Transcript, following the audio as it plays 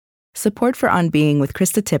Support for On Being with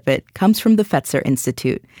Krista Tippett comes from the Fetzer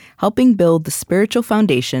Institute, helping build the spiritual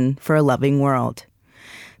foundation for a loving world.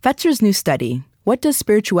 Fetzer's new study, What Does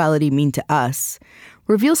Spirituality Mean to Us?,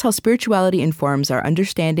 reveals how spirituality informs our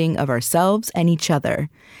understanding of ourselves and each other,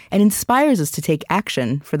 and inspires us to take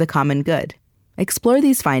action for the common good. Explore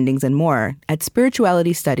these findings and more at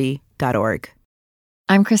spiritualitystudy.org.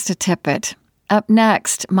 I'm Krista Tippett. Up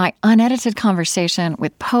next, my unedited conversation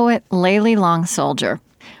with poet Layli Long Soldier.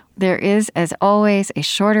 There is, as always, a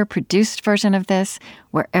shorter produced version of this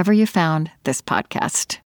wherever you found this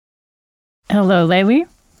podcast. Hello, Layli.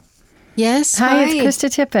 Yes, hi. It's Krista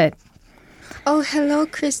Tippett. Oh, hello,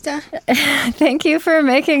 Krista. Thank you for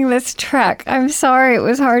making this trek. I'm sorry it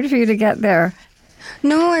was hard for you to get there.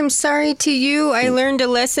 No, I'm sorry to you. I learned a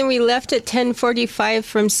lesson. We left at 10:45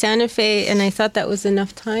 from Santa Fe, and I thought that was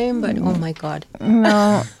enough time, but oh my God.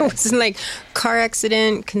 No. It was like car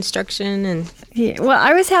accident, construction, and... Yeah, well,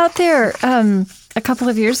 I was out there a couple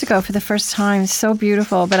of years ago for the first time. So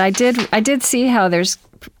beautiful. But I did see how there's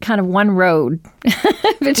kind of one road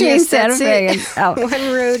between Santa Fe and out. One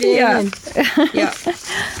road in. Yeah. Yeah.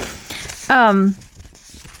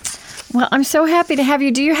 Well, I'm so happy to have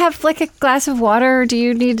you. Do you have like a glass of water, or do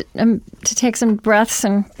you need to take some breaths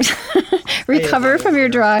and recover from your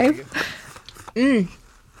drive? I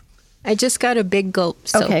just got a big gulp.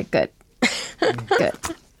 So. Okay, good. Good.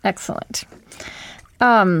 Excellent.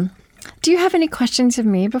 Do you have any questions of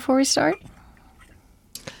me before we start?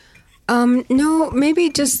 No, maybe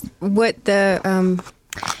just what the...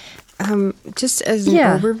 just as an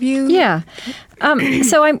overview. Yeah.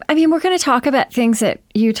 So we're going to talk about things that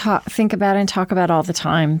you think about and talk about all the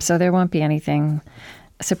time. So there won't be anything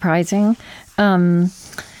surprising. I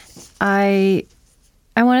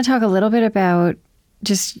want to talk a little bit about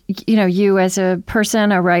just, you as a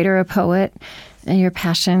person, a writer, a poet, and your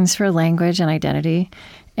passions for language and identity,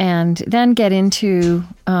 and then get into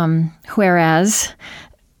Whereas,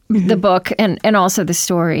 the book, and also the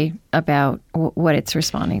story about what it's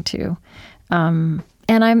responding to. And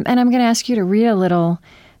I'm going to ask you to read a little.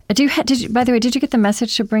 By the way, did you get the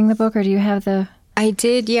message to bring the book, or do you have the? I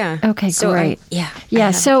did, yeah. Okay, great. Yeah.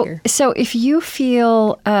 So if you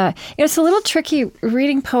feel, it's a little tricky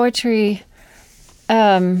reading poetry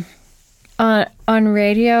on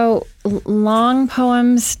radio. Long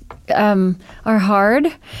poems are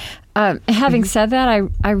hard. Having said that,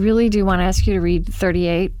 I really do want to ask you to read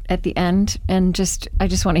 38 at the end, and I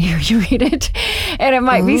just want to hear you read it. And it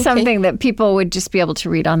might be something that people would just be able to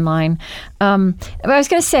read online. But I was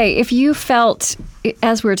going to say, if you felt,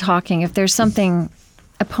 as we're talking, if there's a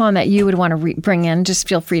poem that you would want to bring in, just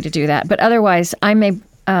feel free to do that. But otherwise, I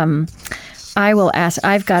will ask.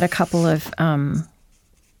 I've got a couple of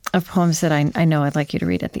poems that I know I'd like you to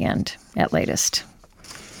read at the end, at latest.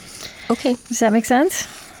 Okay. Does that make sense?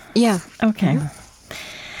 Yeah. Okay.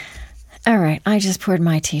 All right. I just poured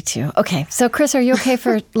my tea too. Okay. So, Chris, are you okay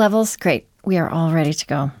for levels? Great. We are all ready to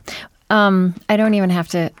go. I don't even have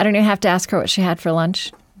to ask her what she had for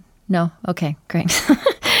lunch. No. Okay. Great.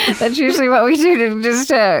 That's usually what we do to just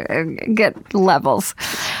get levels.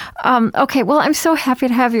 Okay. Well, I'm so happy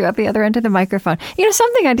to have you at the other end of the microphone.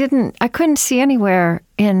 Something I couldn't see anywhere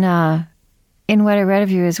in what I read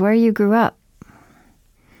of you is where you grew up.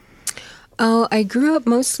 Oh, I grew up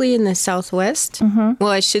mostly in the Southwest. Mm-hmm. Well,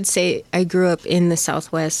 I should say I grew up in the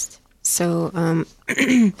Southwest. So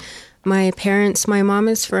my mom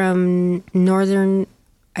is from northern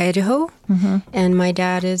Idaho, and my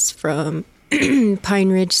dad is from Pine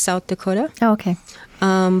Ridge, South Dakota. Oh, okay.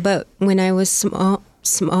 But when I was small,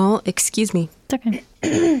 excuse me. It's okay.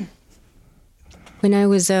 When I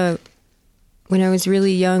was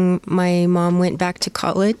really young, my mom went back to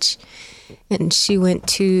college. And she went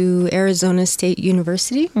to Arizona State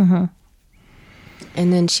University. Mm-hmm.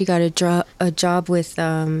 And then she got a job with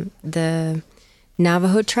the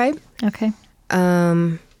Navajo tribe. Okay.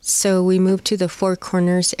 So we moved to the Four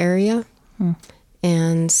Corners area.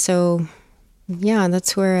 And so, yeah,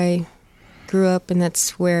 that's where I grew up, and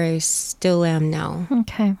that's where I still am now.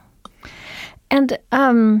 Okay. And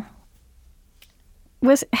how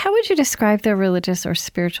would you describe the religious or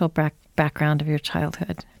spiritual background of your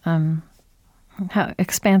childhood? How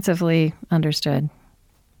expansively understood?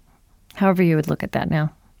 However you would look at that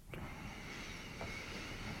now.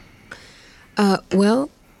 Well,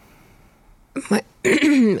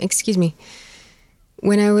 excuse me.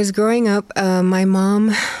 When I was growing up, my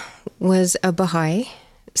mom was a Baha'i,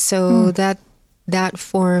 so that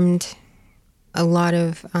formed a lot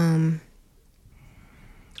of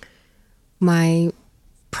my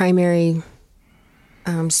primary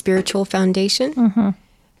spiritual foundation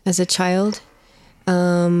as a child.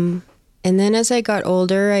 And then as I got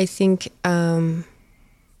older, I think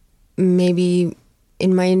maybe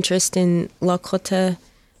in my interest in Lakota,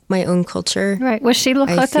 my own culture. Right. Was she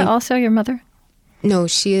Lakota also, your mother? No,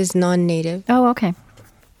 she is non-native. Oh, okay.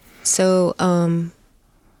 So, and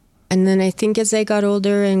then I think as I got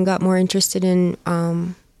older and got more interested in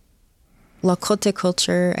Lakota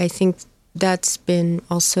culture, I think that's been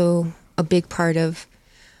also a big part of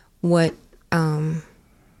what I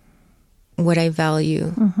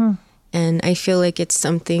value. Mm-hmm. And I feel like it's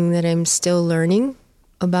something that I'm still learning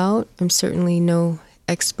about. I'm certainly no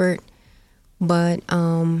expert, but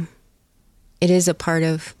it is a part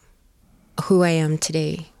of who I am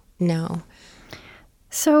today now.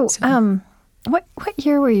 So what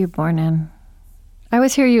year were you born in? I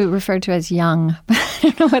always hear you referred to as young, but I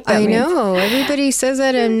don't know what that means. I know. Everybody says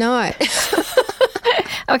that I'm not.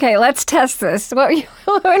 Okay, let's test this. When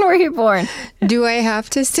were you born? Do I have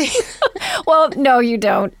to say? Well, no, you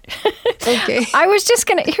don't. Okay. I was just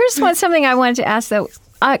going to... Here's something I wanted to ask, though.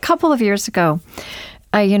 A couple of years ago,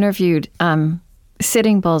 I interviewed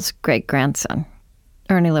Sitting Bull's great-grandson,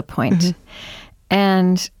 Ernie LaPointe. Mm-hmm.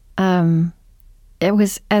 And it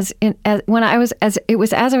was as I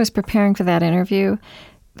was preparing for that interview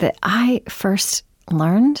that I first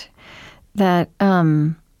learned that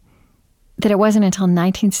it wasn't until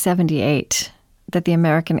 1978 that the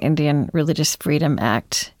American Indian Religious Freedom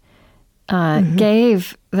Act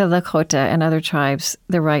gave the Lakota and other tribes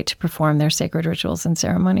the right to perform their sacred rituals and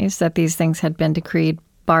ceremonies, that these things had been decreed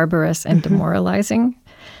barbarous and demoralizing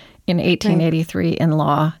in 1883 in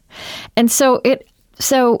law. And so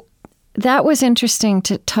that was interesting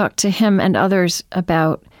to talk to him and others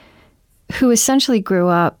about, who essentially grew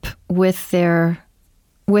up with their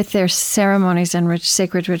ceremonies and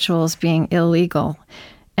sacred rituals being illegal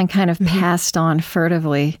and kind of passed on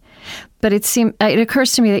furtively. But it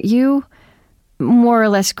occurs to me that you more or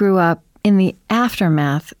less grew up in the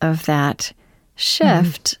aftermath of that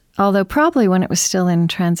shift, although probably when it was still in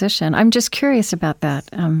transition. I'm just curious about that,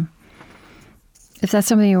 if that's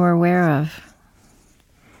something you were aware of.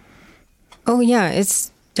 Oh yeah,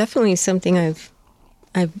 it's definitely something I've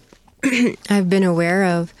been aware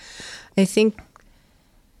of. I think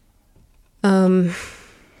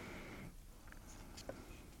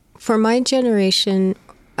for my generation,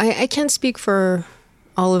 I can't speak for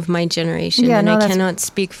all of my generation, and I cannot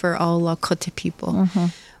speak for all Lakota people. Mm-hmm.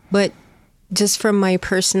 But just from my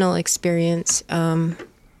personal experience, I've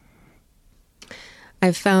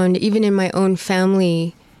found even in my own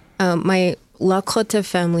family, my Lakota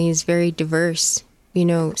family is very diverse,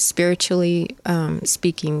 spiritually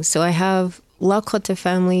speaking. So I have Lakota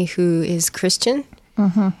family who is Christian.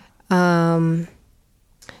 Mm-hmm.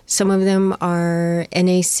 Some of them are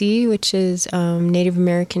NAC, which is Native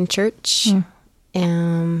American Church.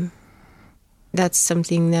 That's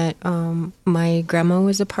something that my grandma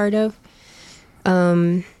was a part of.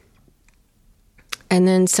 And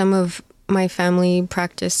then some of my family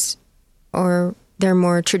practice, or they're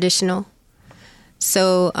more traditional.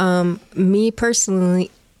 So me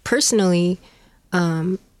personally,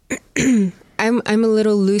 I'm a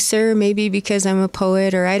little looser, maybe because I'm a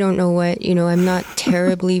poet, or I don't know what. I'm not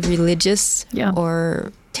terribly religious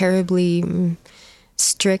or terribly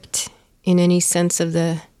strict in any sense of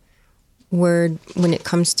the word when it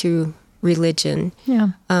comes to religion. Yeah.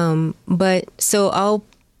 But so I'll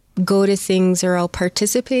go to things, or I'll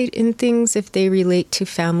participate in things if they relate to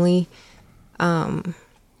family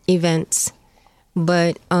events.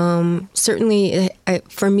 But certainly,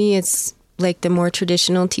 for me, it's like the more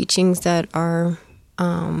traditional teachings that are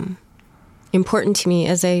important to me,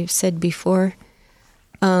 as I said before.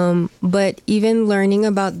 But even learning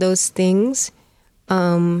about those things,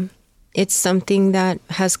 it's something that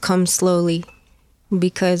has come slowly,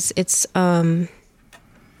 because it's, you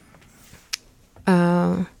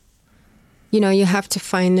have to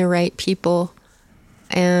find the right people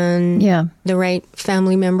and the right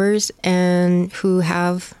family members and who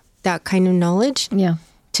have that kind of knowledge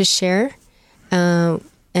to share.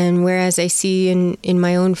 And whereas I see in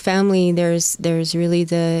my own family, there's really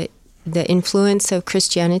the influence of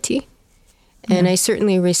Christianity. And I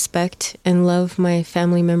certainly respect and love my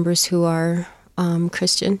family members who are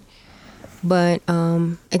Christian. But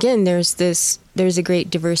again, there's a great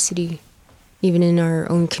diversity even in our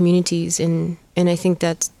own communities. And I think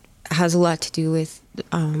that has a lot to do with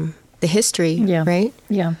the history, right?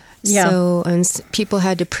 Yeah. So and people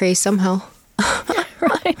had to pray somehow.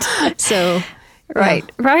 Right. So... Right.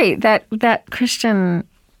 That Christian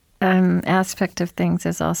aspect of things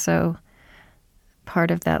is also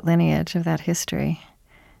part of that lineage, of that history,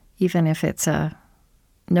 even if it's a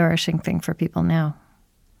nourishing thing for people now.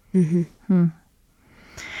 Mm-hmm.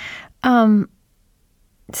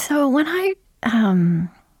 So when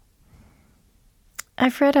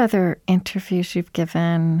I've read other interviews you've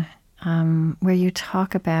given where you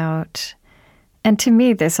talk about, and to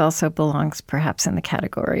me this also belongs perhaps in the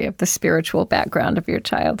category of the spiritual background of your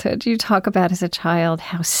childhood. You talk about as a child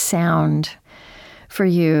how sound for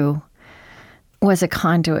you was a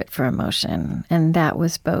conduit for emotion, and that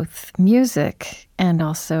was both music and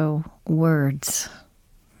also words.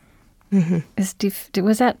 Mm-hmm.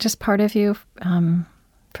 Was that just part of you from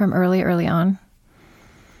early on?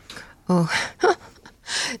 Oh,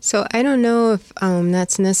 so I don't know if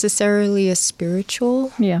that's necessarily a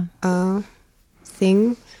spiritual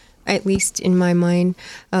thing, at least in my mind.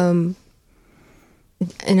 And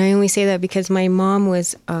I only say that because my mom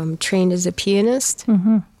was trained as a pianist.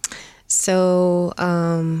 Mm-hmm. So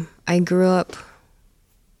I grew up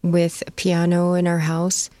with a piano in our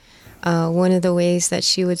house. One of the ways that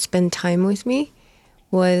she would spend time with me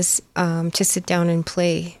was to sit down and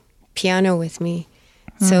play piano with me.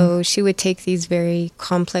 So she would take these very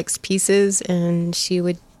complex pieces, and she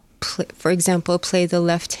would, for example, play the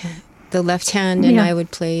left hand, and I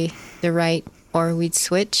would play the right, or we'd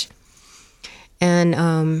switch.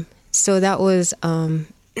 And so that was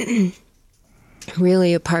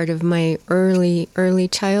really a part of my early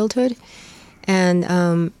childhood.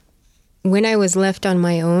 And when I was left on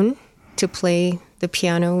my own to play the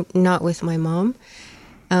piano, not with my mom,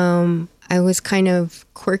 I was kind of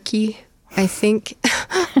quirky, I think.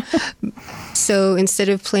 So instead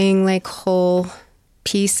of playing like whole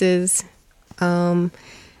pieces, I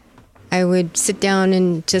would sit down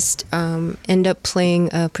and just end up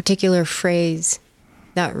playing a particular phrase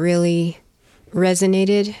that really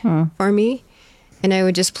resonated for me. And I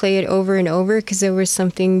would just play it over and over because there was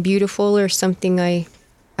something beautiful or something I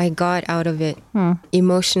got out of it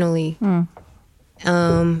emotionally.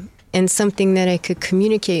 And something that I could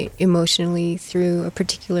communicate emotionally through a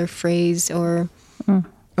particular phrase or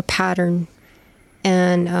a pattern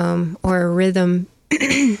and or a rhythm.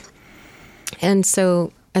 And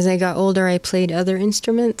so as I got older, I played other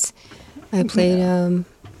instruments. I played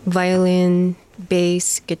violin,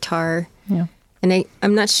 bass, guitar. Yeah. And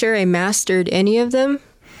I'm not sure I mastered any of them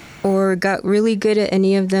or got really good at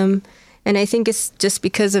any of them. And I think it's just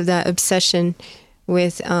because of that obsession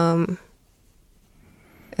with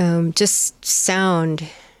just sound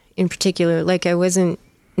in particular. Like I wasn't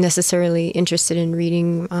necessarily interested in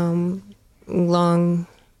reading long,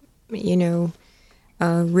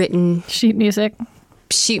 written... Sheet music.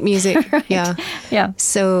 Right. Yeah. Yeah.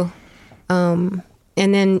 So, and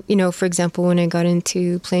then, for example, when I got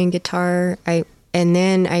into playing guitar,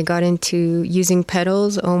 then I got into using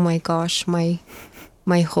pedals. Oh my gosh, my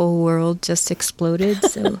whole world just exploded.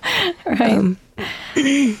 So, right.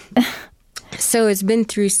 So it's been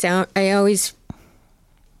through sound. I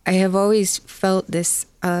have always felt this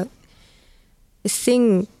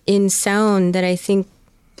thing in sound that I think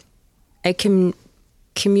I can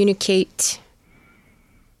communicate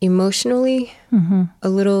emotionally a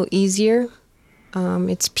little easier.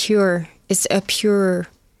 It's pure. It's a pure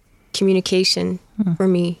communication for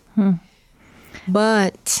me.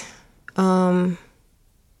 But I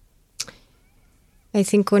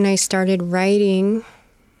think when I started writing,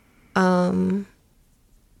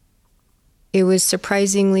 it was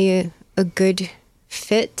surprisingly a good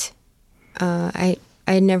fit. I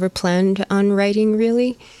never planned on writing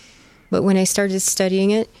really, but when I started studying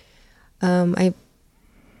it, I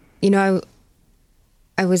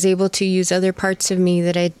was able to use other parts of me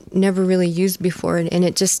that I'd never really used before, and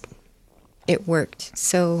it worked.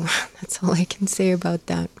 So that's all I can say about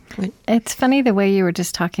that. It's funny the way you were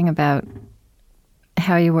just talking about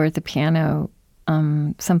how you were at the piano.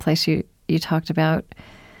 Someplace you talked about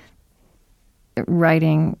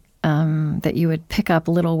writing, that you would pick up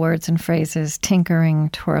little words and phrases,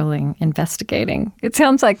 tinkering, twirling, investigating. It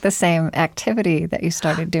sounds like the same activity that you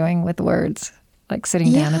started doing with words, like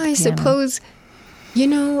sitting down at the piano.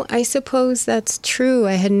 I suppose that's true.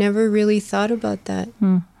 I had never really thought about that.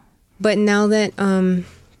 But now that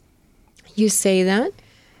you say that,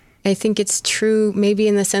 I think it's true, maybe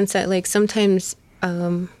in the sense that like sometimes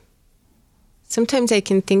I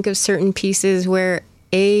can think of certain pieces where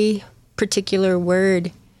a particular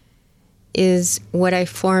word is what I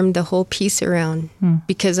formed the whole piece around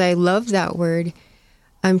because I love that word.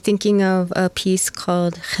 I'm thinking of a piece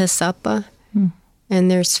called Chesapa, and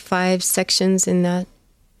there's 5 sections in that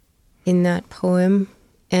poem.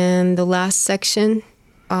 And the last section,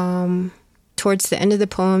 towards the end of the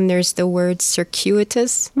poem, there's the word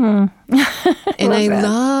circuitous. And I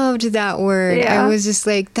loved that word. Yeah. I was just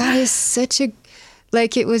like, that is such a,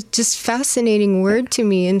 like, it was just fascinating word to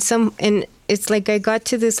me. And it's like I got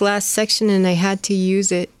to this last section and I had to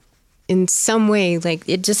use it in some way. Like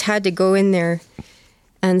it just had to go in there.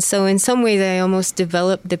 And so in some ways I almost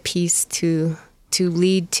developed the piece to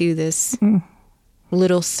lead to this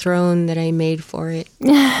little throne that I made for it.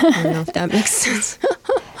 I don't know if that makes sense.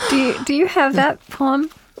 Do you have that poem?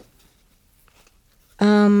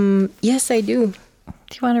 Yes, I do.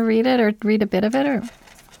 Do you want to read it or read a bit of it? Or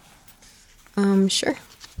Sure.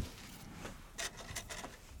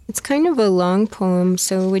 It's kind of a long poem,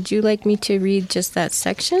 so would you like me to read just that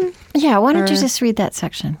section? Yeah, why don't you just read that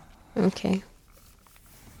section? Okay.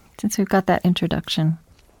 Since we've got that introduction.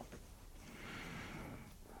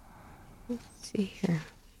 Let's see here.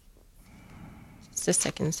 Just a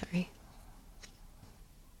second, sorry.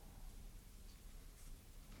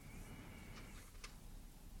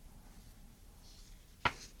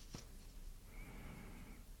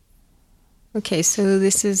 Okay, so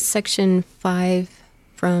this is section 5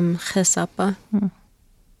 from Chesapa.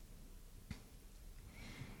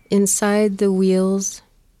 Inside the wheels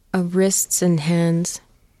of wrists and hands,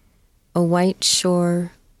 a white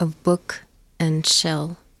shore of book and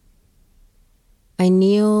shell. I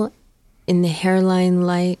kneel in the hairline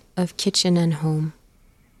light of kitchen and home,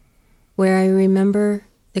 where I remember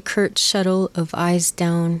the curt shuttle of eyes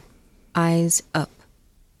down, eyes up,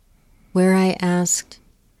 where I asked,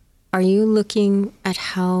 "Are you looking at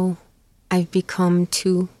how I've become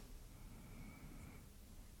too?"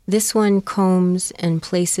 This one combs and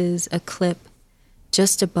places a clip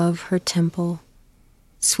just above her temple,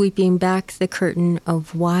 sweeping back the curtain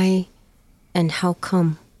of why and how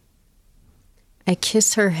come. I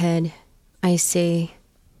kiss her head. I say,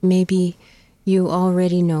 maybe you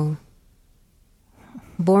already know.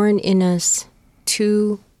 Born in us,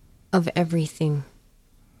 two of everything,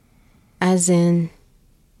 as in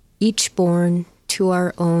each born to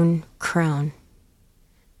our own crown,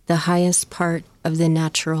 the highest part of the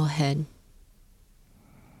natural head,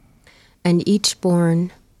 and each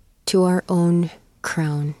born to our own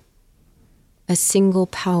crown, a single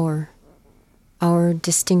power, our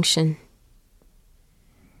distinction.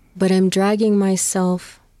 But I'm dragging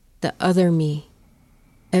myself, the other me,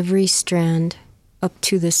 every strand up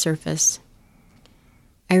to the surface.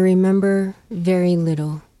 I remember very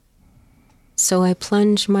little. So I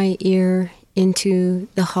plunge my ear into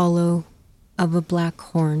the hollow of a black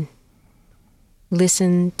horn.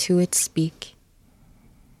 Listen to it speak.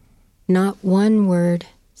 Not one word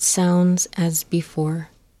sounds as before.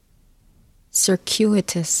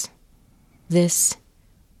 Circuitous, this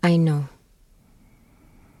I know.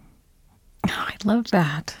 Oh, I love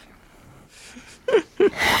that.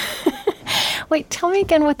 Wait, tell me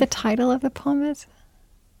again what the title of the poem is.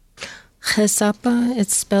 Chesapa,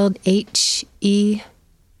 it's spelled H-E.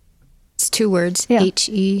 It's 2 words, Yeah.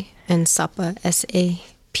 H-E and Sapa,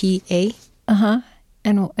 S-A-P-A. Uh-huh.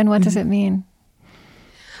 And what does it mean?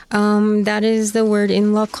 That is the word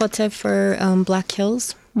in Lakota for Black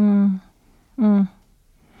Hills. Wow,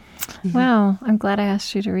 I'm glad I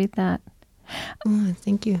asked you to read that. Oh,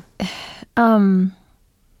 thank you.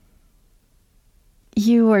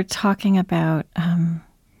 You were talking about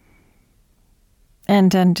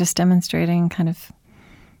and just demonstrating kind of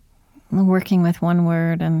working with one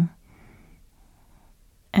word and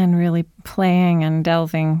really playing and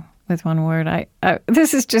delving with one word.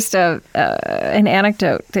 This is just an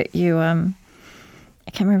anecdote that you I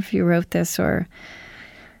can't remember if you wrote this or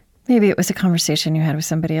maybe it was a conversation you had with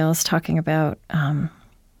somebody else talking about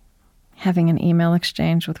having an email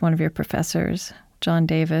exchange with one of your professors, John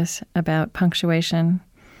Davis, about punctuation,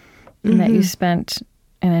 and that you spent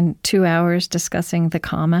 2 hours discussing the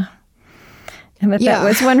comma. And that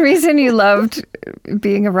was one reason you loved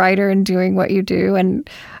being a writer and doing what you do. And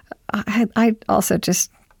I also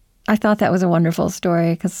I thought that was a wonderful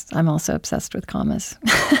story because I'm also obsessed with commas.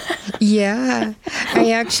 Yeah.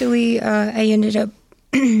 I actually, I ended up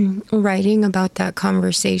writing about that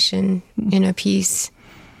conversation in a piece.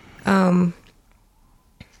 Let's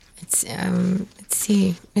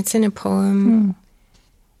see. It's in a poem.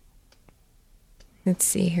 Let's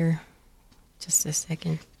see here. Just a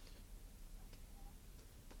second.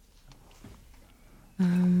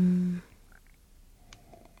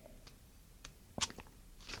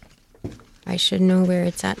 I should know where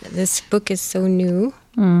it's at. This book is so new.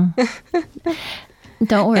 Don't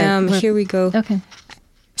worry. Here we go. Okay.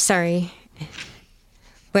 Sorry.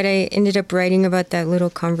 But I ended up writing about that little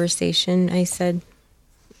conversation. I said,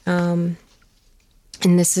 and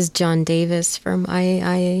this is John Davis from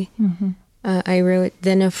IAIA. I wrote,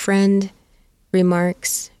 then a friend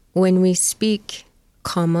remarks, when we speak,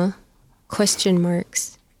 comma, question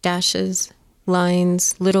marks, dashes,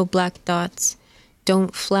 lines, little black dots,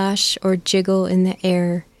 don't flash or jiggle in the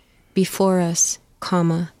air before us,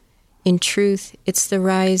 comma. In truth, it's the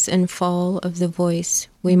rise and fall of the voice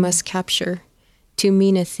we must capture to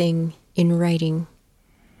mean a thing in writing.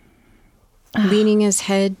 Leaning his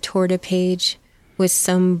head toward a page with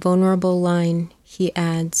some vulnerable line, he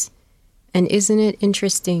adds, and isn't it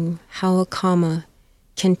interesting how a comma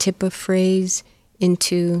can tip a phrase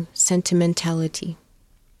into sentimentality?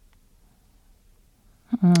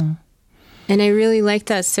 And I really like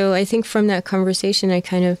that. So I think from that conversation, I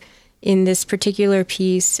kind of, in this particular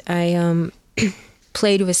piece, I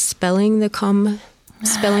played with spelling the comma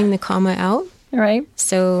out. Right.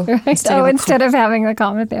 So right. Instead of having the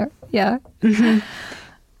comma there. Yeah. Mm-hmm.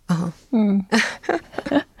 Uh-huh.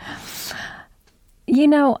 You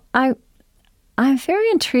know, I'm very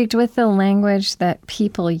intrigued with the language that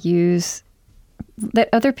people use, that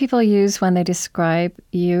other people use when they describe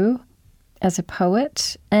you as a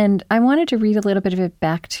poet. And I wanted to read a little bit of it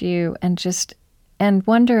back to you and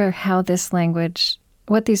wonder how this language,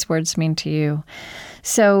 what these words mean to you.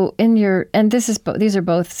 So these are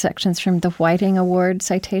both sections from the Whiting Award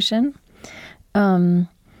citation.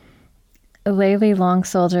 Layli Long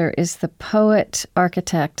Soldier is the poet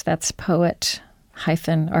architect, that's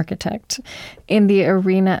poet-architect, in the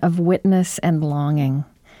arena of witness and longing.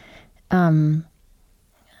 I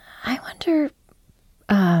wonder,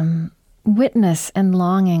 witness and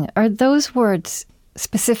longing, are those words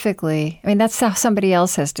specifically, I mean, that's how somebody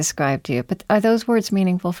else has described you, but are those words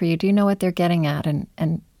meaningful for you? Do you know what they're getting at,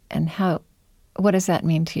 and how, what does that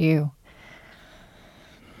mean to you?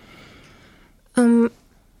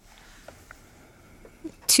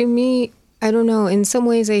 To me, I don't know. In some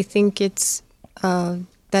ways, I think it's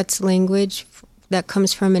that's language that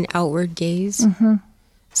comes from an outward gaze. Mm-hmm.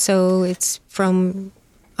 So it's from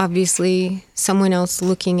obviously someone else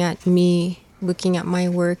looking at me, looking at my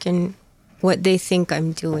work, and what they think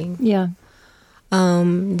I'm doing. Yeah.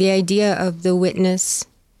 The idea of the witness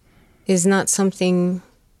is not something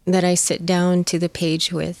that I sit down to the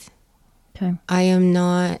page with. Okay. I am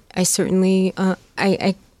not. I certainly.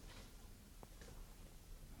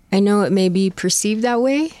 I know it may be perceived that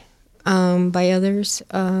way by others.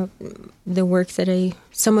 Some of the work that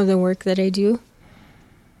I do.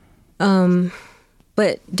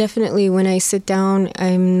 But definitely, when I sit down,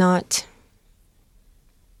 I'm not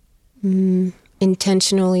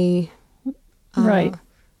intentionally. Right.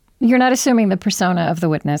 You're not assuming the persona of the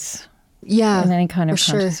witness. Yeah. In any kind of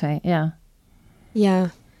for conscious sure. way. Yeah. Yeah.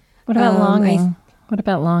 What about longing? What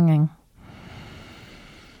about longing?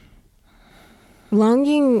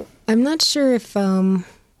 Longing, I'm not sure if,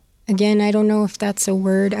 again, I don't know if that's a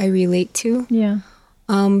word I relate to. Yeah.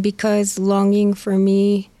 Because longing for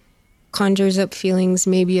me conjures up feelings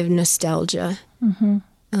maybe of nostalgia,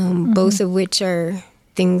 both of which are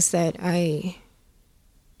things that I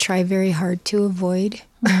try very hard to avoid.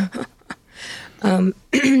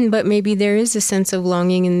 But maybe there is a sense of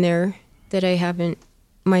longing in there that I haven't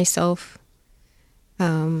myself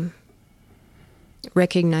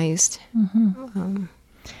recognized.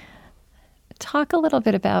 Talk a little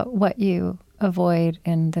bit about what you avoid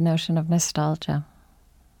in the notion of nostalgia.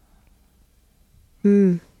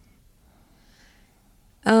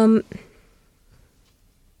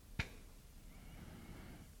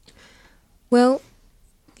 Well,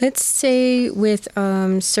 let's say with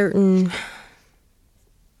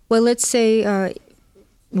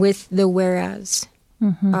with the whereas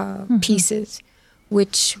pieces,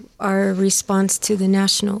 which are a response to the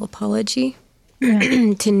national apology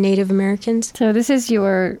to Native Americans. So this is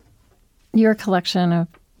your collection of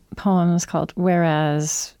poems called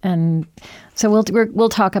Whereas, and so we'll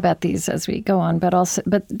talk about these as we go on. But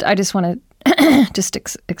I just want to just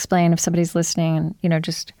explain, if somebody's listening and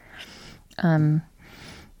just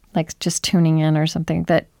like just tuning in or something,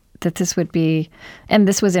 that this would be, and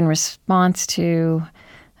this was in response to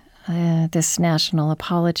this national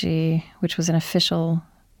apology, which was an official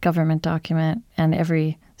government document, and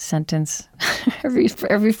every sentence,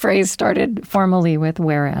 every phrase started formally with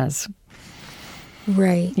whereas.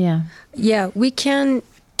 Right. Yeah. Yeah, we can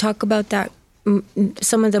talk about that,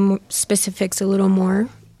 some of the specifics a little more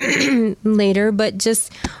later, but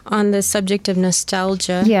just on the subject of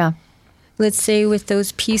nostalgia. Yeah. Let's say with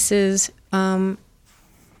those pieces, I've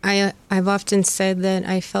often said that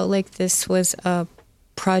I felt like this was a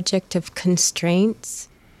project of constraints.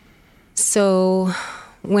 So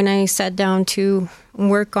when I sat down to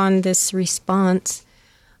work on this response,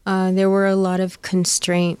 there were a lot of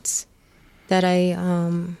constraints that I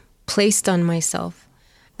placed on myself.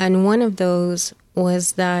 And one of those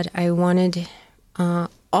was that I wanted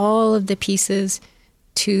all of the pieces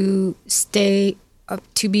to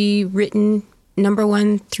be written number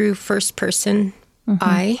one, through first person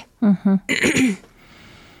I.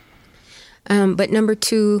 But number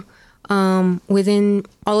two, within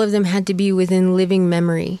all of them had to be within living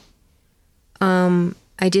memory.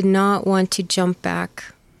 I did not want to jump back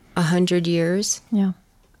 100 years. Yeah.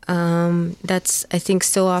 That's, I think,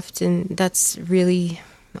 so often that's really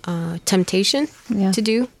temptation to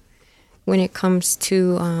do when it comes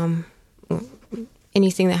to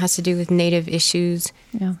anything that has to do with Native issues,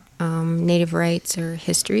 Native rights or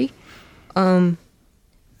history. And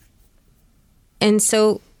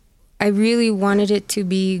so I really wanted it to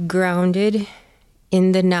be grounded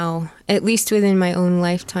in the now, at least within my own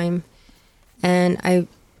lifetime. And I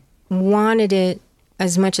wanted it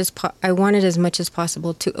as much as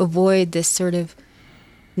possible to avoid this sort of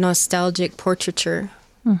nostalgic portraiture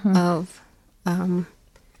of a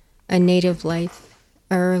Native life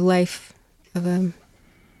or life of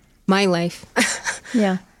my life.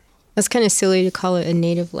 Yeah. That's kind of silly to call it a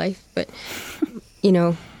Native life, but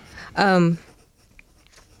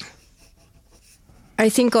I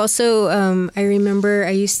think also I remember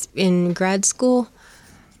in grad school,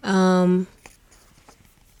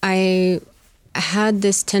 I had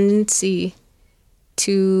this tendency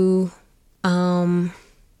to, let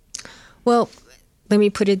me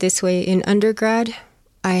put it this way. In undergrad,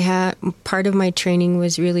 part of my training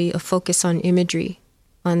was really a focus on imagery,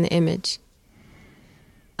 on the image.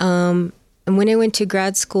 And when I went to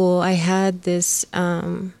grad school, I had this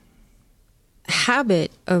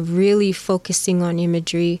habit of really focusing on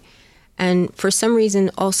imagery, and for some reason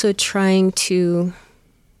also trying to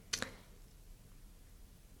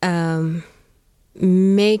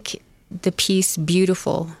make the piece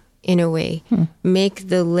beautiful in a way, make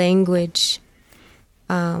the language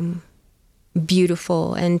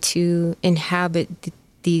beautiful, and to inhabit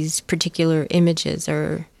these particular images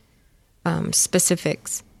or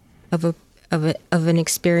specifics of an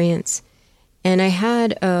experience. And I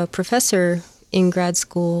had a professor in grad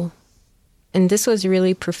school, and this was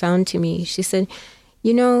really profound to me. She said,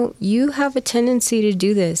 you have a tendency to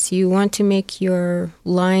do this. You want to make your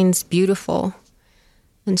lines beautiful.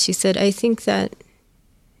 And she said, I think that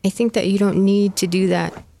you don't need to do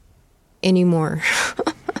that anymore.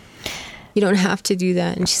 You don't have to do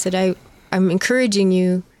that. And she said, I'm encouraging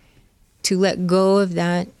you to let go of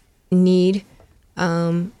that need,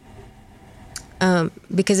 because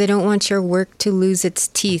I don't want your work to lose its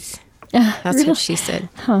teeth. That's really? What she said.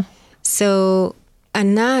 Huh. So,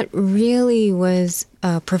 and that really was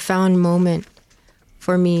a profound moment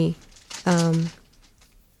for me.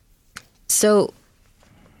 So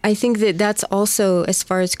I think that's also, as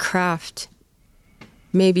far as craft,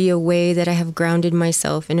 maybe a way that I have grounded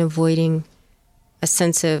myself in avoiding a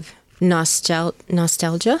sense of nostalgia,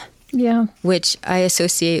 which I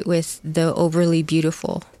associate with the overly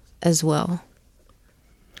beautiful as well,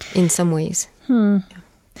 in some ways.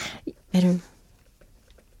 I don't.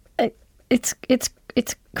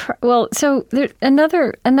 Well, so there,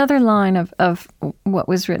 another line of what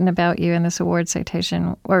was written about you in this award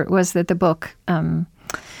citation, or was that the book, the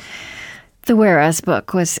Whereas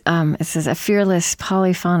book, was, it says, a fearless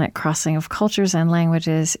polyphonic crossing of cultures and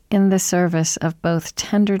languages in the service of both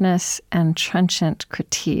tenderness and trenchant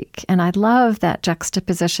critique. And I love that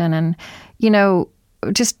juxtaposition. And,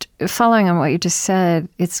 just following on what you just said,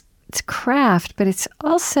 it's craft, but it's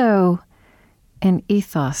also an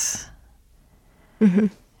ethos. Mm-hmm.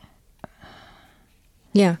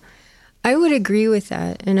 Yeah, I would agree with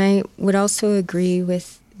that. And I would also agree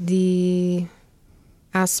with the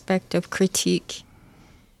aspect of critique.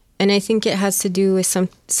 And I think it has to do with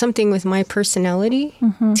something with my personality,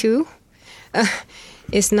 too.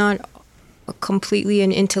 It's not completely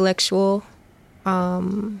an intellectual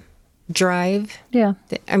drive. Yeah.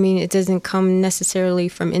 I mean, it doesn't come necessarily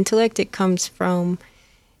from intellect. It comes from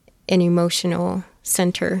an emotional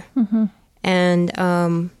center. And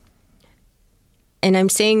I'm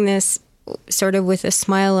saying this sort of with a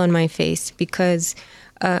smile on my face, because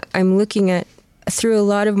I'm looking through a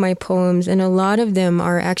lot of my poems, and a lot of them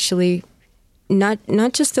are actually not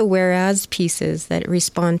just the whereas pieces that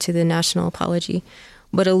respond to the national apology,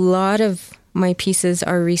 but a lot of my pieces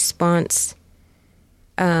are response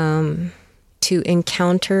to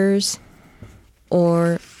encounters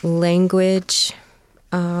or language,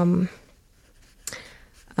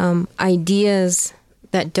 ideas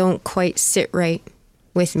that don't quite sit right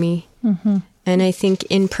with me. And I think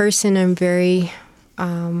in person I'm very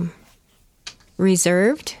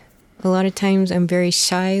reserved. A lot of times I'm very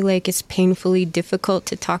shy, like it's painfully difficult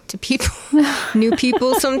to talk to people, new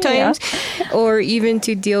people sometimes, or even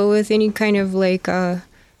to deal with any kind of like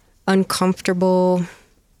uncomfortable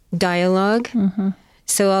dialogue.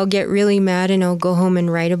 So I'll get really mad and I'll go home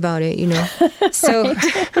and write about it, So,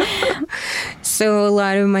 so a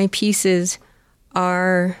lot of my pieces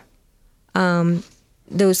are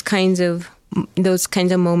those kinds of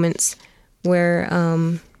moments where,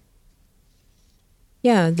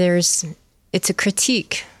 it's a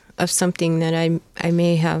critique of something that I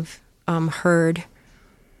may have heard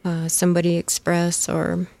somebody express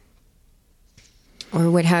or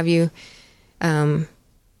what have you. And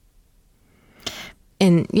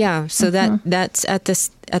so that's at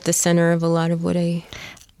the center of a lot of what I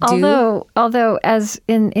do. Although as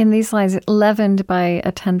in these lines, leavened by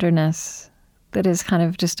a tenderness that is kind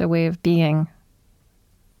of just a way of being.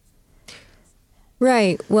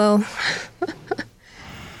 Right. Well,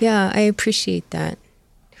 I appreciate that.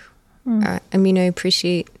 I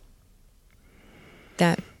appreciate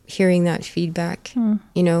that, hearing that feedback.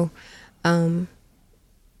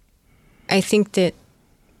 I think that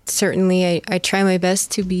certainly I try my best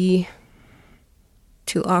to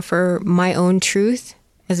offer my own truth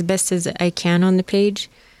as best as I can on the page,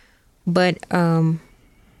 but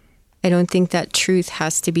I don't think that truth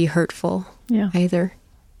has to be hurtful either,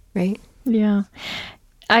 right? Yeah.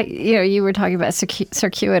 You were talking about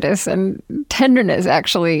circuitous, and tenderness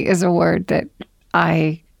actually is a word that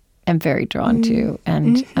I am very drawn to.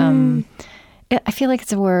 And I feel like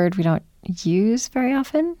it's a word we don't use very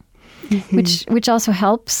often, which also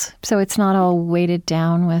helps. So it's not all weighted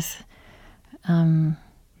down with,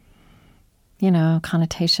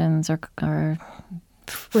 connotations or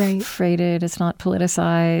freighted. It's not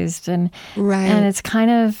politicized, and it's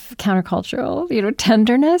kind of countercultural.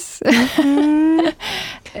 Tenderness.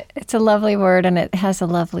 It's a lovely word, and it has a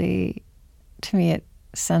lovely. To me, it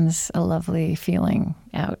sends a lovely feeling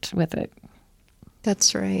out with it.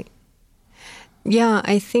 That's right. Yeah,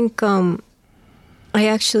 I think I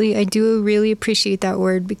do really appreciate that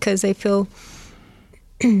word, because I feel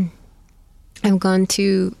I've gone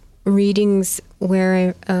to readings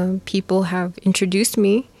where people have introduced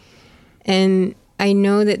me, and I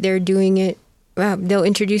know that they're doing it. They'll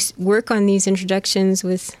work on these introductions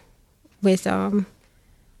with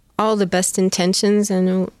all the best intentions,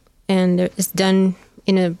 and it's done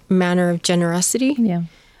in a manner of generosity. Yeah.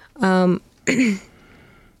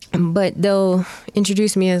 But they'll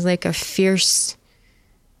introduce me as like fierce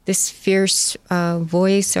voice,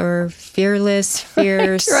 or fierce.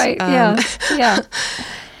 Right. Yeah.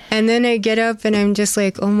 And then I get up and I'm just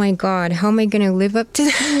like, oh my God, how am I going to live up to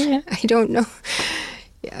that? Yeah. I don't know.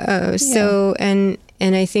 So, and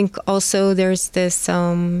I think also there's this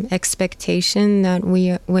expectation that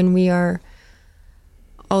when we are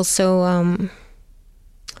also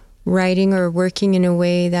writing or working in a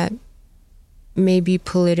way that may be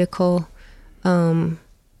political,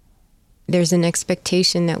 there's an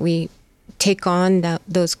expectation that we take on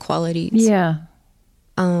those qualities. Yeah.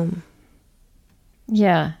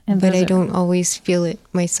 But I don't always feel it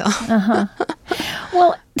myself.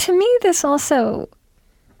 Well, to me, this also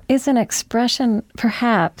is an expression,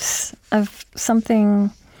 perhaps, of something.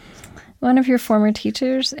 One of your former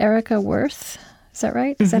teachers, Erica Worth, is that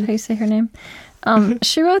right? Is that how you say her name?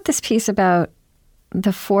 She wrote this piece about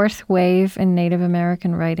the fourth wave in Native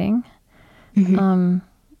American writing,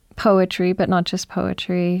 poetry, but not just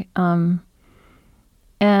poetry.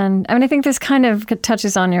 And I think this kind of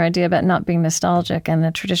touches on your idea about not being nostalgic and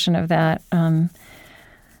the tradition of that,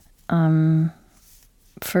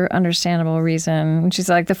 for understandable reason. She's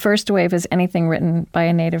like, the first wave is anything written by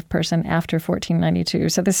a Native person after 1492.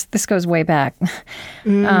 So this goes way back.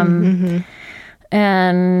 And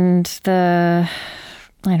the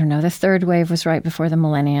third wave was right before the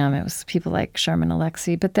millennium. It was people like Sherman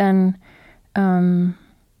Alexie. But then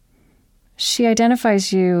she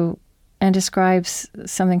identifies you and describes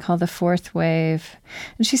something called the fourth wave.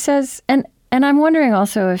 And she says, and I'm wondering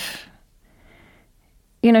also if,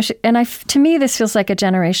 to me, this feels like a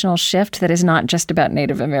generational shift that is not just about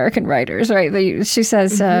Native American writers, right? She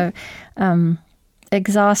says,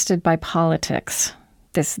 exhausted by politics,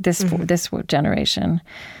 this generation,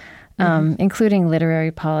 including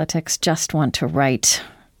literary politics, just want to write.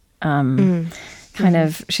 Kind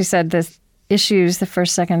of, she said, the issues, the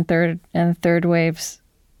first, second, third, and third waves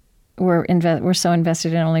were so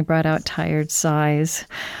invested in only brought out tired sighs.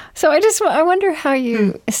 So I wonder how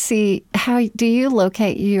you see, how do you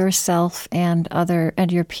locate yourself and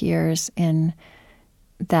your peers in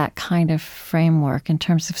that kind of framework in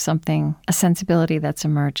terms of a sensibility that's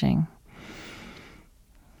emerging?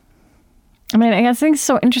 I think it's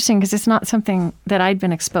so interesting because it's not something that I'd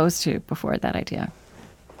been exposed to before, that idea.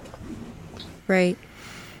 Right.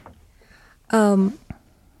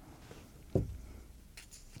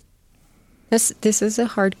 This is a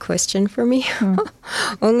hard question for me,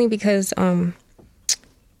 only because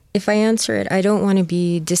if I answer it, I don't want to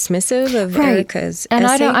be dismissive of Erica's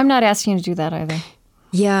essay. I'm not asking you to do that either.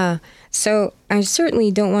 Yeah. So I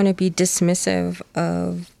certainly don't want to be dismissive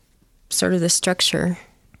of sort of the structure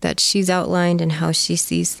that she's outlined and how she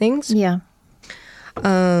sees things. Yeah.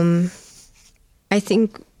 I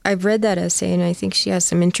think I've read that essay, and I think she has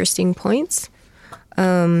some interesting points.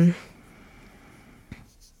 I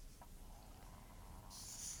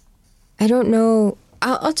don't know.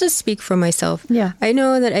 I'll just speak for myself. Yeah. I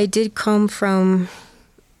know that I did come from,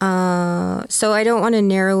 so I don't want to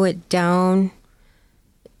narrow it down.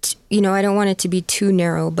 I don't want it to be too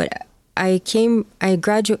narrow, but I came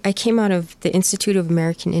out of the Institute of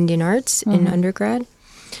American Indian Arts in undergrad.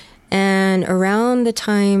 And around the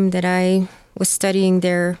time that I was studying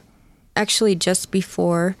there, actually just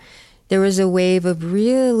before, there was a wave of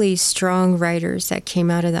really strong writers that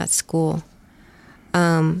came out of that school.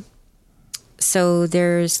 So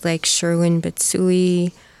there's like Sherwin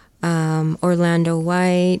Bitsui, Orlando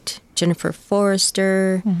White, Jennifer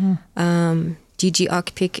Forrester, D.G.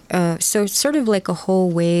 Okpik. So sort of like a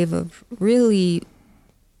whole wave of really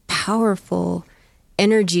powerful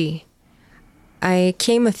energy. I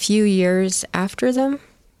came a few years after them,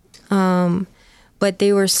 but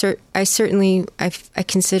they were. I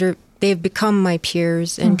consider they've become my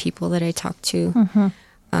peers and people that I talk to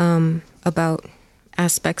about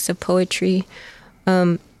aspects of poetry.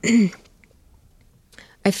 I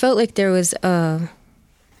felt like there was a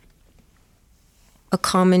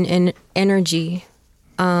common energy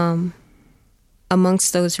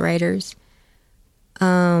amongst those writers.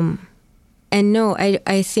 And no,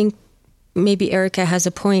 I think maybe Erica has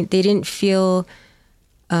a point. They didn't feel,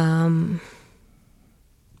 I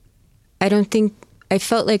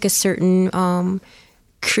felt like a certain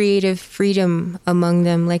creative freedom among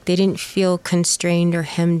them. Like they didn't feel constrained or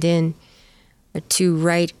hemmed in to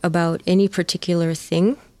write about any particular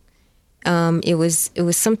thing. It was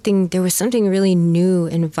something, there was something really new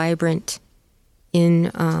and vibrant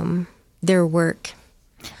in their work.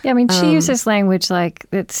 Yeah, I mean, she uses language like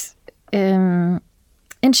it's,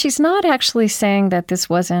 and she's not actually saying that this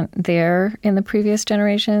wasn't there in the previous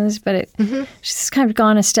generations, but she's kind of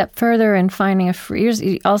gone a step further and finding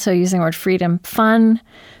also using the word freedom, fun,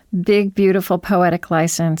 big, beautiful, poetic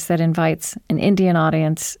license that invites an Indian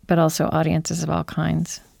audience, but also audiences of all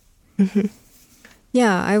kinds.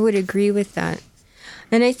 Yeah, I would agree with that.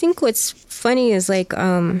 And I think what's funny is like,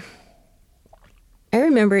 I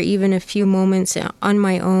remember even a few moments on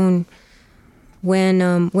my own when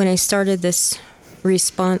I started this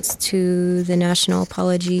response to the national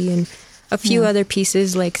apology and a few other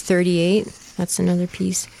pieces like 38, that's another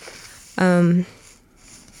piece, that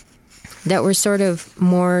were sort of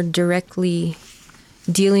more directly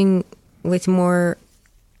dealing with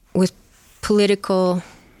political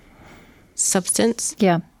substance.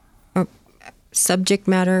 Yeah. Or subject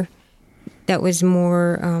matter that was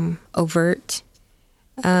more overt.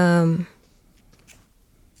 And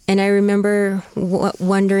I remember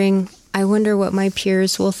wondering, I wonder what my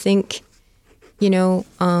peers will think. It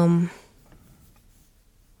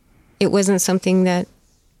wasn't something that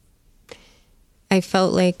I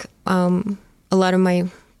felt like a lot of my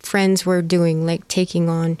friends were doing, like taking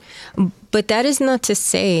on. But that is not to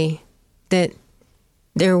say that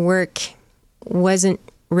their work wasn't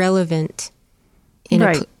relevant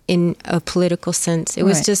in a political sense. It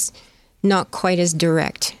was just not quite as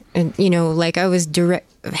direct. And, like I was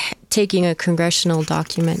taking a congressional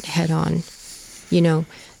document head on,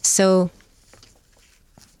 So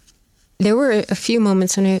there were a few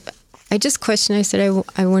moments when I just questioned. I said,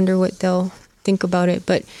 I wonder what they'll think about it.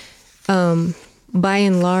 But by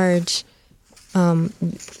and large,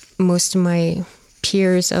 most of my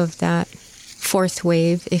peers of that fourth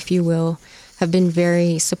wave, if you will, have been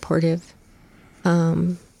very supportive,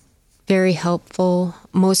 very helpful.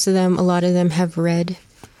 Most of them, a lot of them have read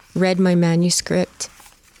my manuscript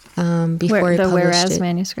before I published the Whereas it.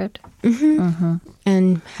 manuscript?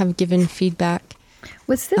 And have given feedback.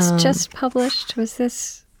 Was this just published? Was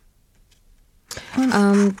this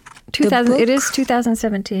 2000? It is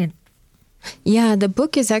 2017. Yeah, the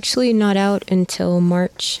book is actually not out until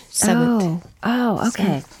March 7th. Oh,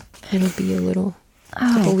 okay. So it'll be a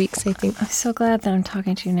couple weeks, I think. I'm so glad that I'm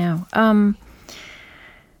talking to you now.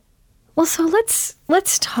 Well, so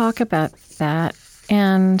let's talk about that.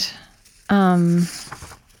 And one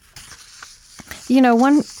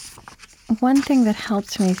thing that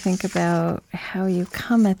helped me think about how you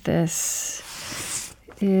come at this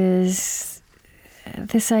is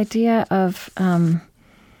this idea of that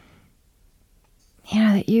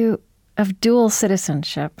dual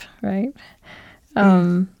citizenship, right?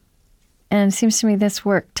 And it seems to me this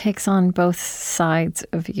work takes on both sides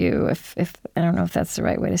of you. If I don't know if that's the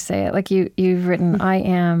right way to say it. Like you've written, I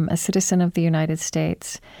am a citizen of the United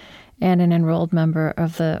States and an enrolled member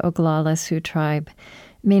of the Oglala Sioux tribe,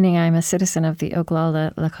 meaning I'm a citizen of the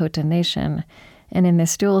Oglala Lakota Nation. And in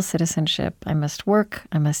this dual citizenship, I must work,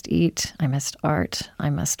 I must eat, I must art, I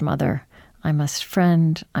must mother, I must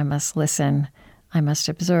friend, I must listen, I must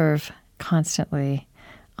observe constantly,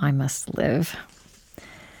 I must live.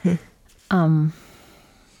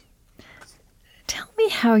 Tell me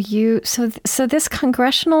how you, so this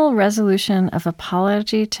congressional resolution of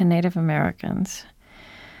apology to Native Americans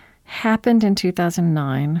happened in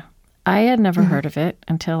 2009. I had never heard of it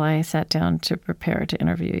until I sat down to prepare to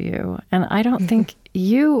interview you. And I don't think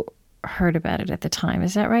you heard about it at the time.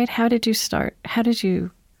 Is that right? How did you start? How did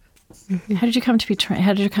you come to be trained?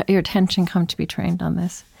 How did your attention come to be trained on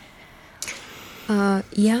this? I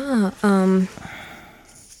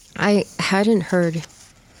hadn't heard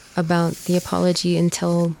about the apology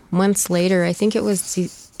until months later. I think it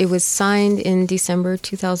was signed in December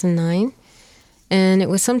 2009. And it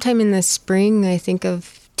was sometime in the spring, I think,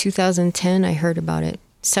 of 2010, I heard about it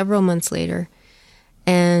several months later.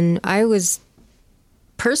 And I was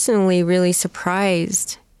personally really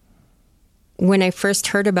surprised when I first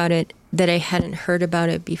heard about it that I hadn't heard about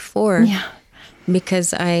it before. Yeah.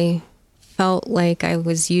 Because I felt like I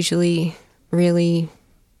was usually really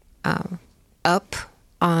up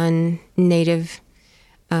on Native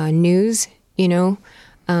news,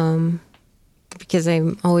 because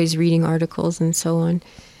I'm always reading articles and so on.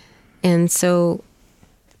 And so,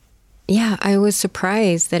 yeah, I was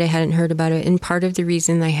surprised that I hadn't heard about it. And part of the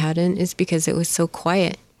reason I hadn't is because it was so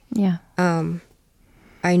quiet. Yeah.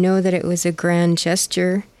 I know that it was a grand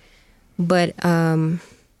gesture, but it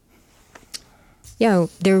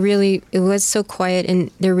was so quiet,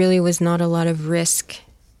 and there really was not a lot of risk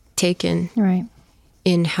taken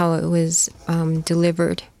in how it was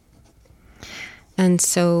delivered. And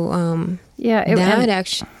so, sorry,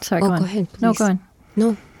 go ahead, please. No, go on.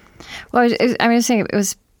 No. Well, I was saying it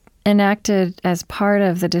was enacted as part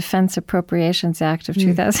of the Defense Appropriations Act of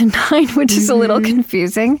 2009, which is a little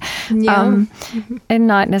confusing, and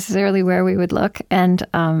not necessarily where we would look. And,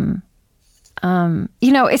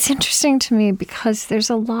 it's interesting to me because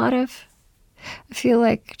there's a lot of, I feel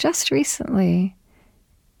like just recently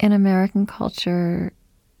in American culture,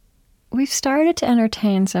 we've started to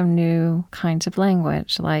entertain some new kinds of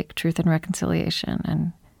language like truth and reconciliation.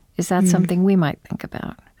 And is that something we might think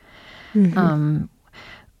about?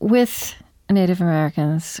 With Native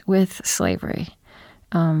Americans, with slavery,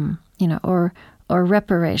 or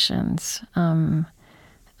reparations,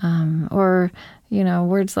 or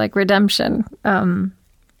words like redemption, and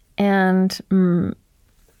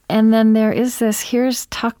then there is this. Here's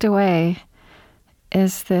tucked away,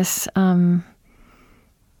 is this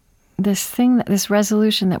this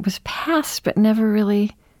resolution that was passed but never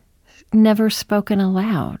spoken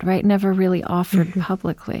aloud, right? Never really offered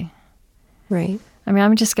publicly, right? I mean,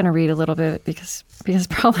 I'm just going to read a little bit because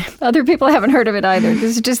probably other people haven't heard of it either.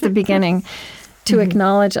 This is just the beginning. To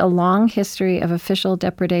acknowledge a long history of official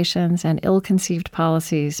depredations and ill-conceived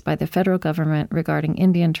policies by the federal government regarding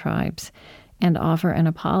Indian tribes and offer an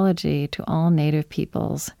apology to all Native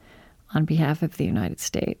peoples on behalf of the United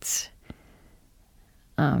States.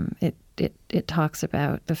 It talks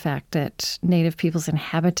about the fact that Native peoples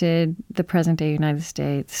inhabited the present-day United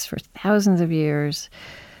States for thousands of years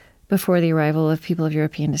before the arrival of people of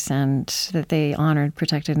European descent, that they honored,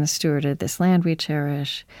 protected, and stewarded this land we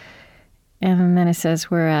cherish. And then it says,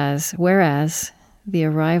 whereas the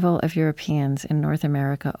arrival of Europeans in North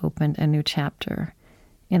America opened a new chapter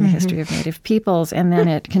in the history of Native peoples. And then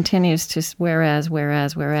it continues to whereas.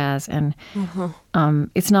 And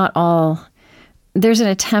it's not all... There's an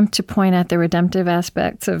attempt to point at the redemptive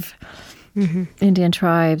aspects of Indian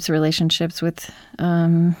tribes' relationships with...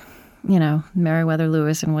 Meriwether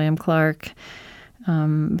Lewis and William Clark.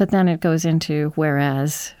 But then it goes into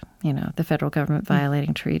whereas, the federal government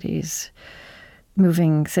violating treaties,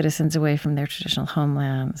 moving citizens away from their traditional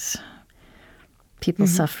homelands, people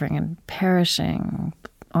suffering and perishing,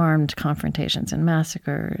 armed confrontations and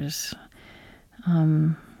massacres,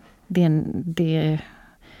 the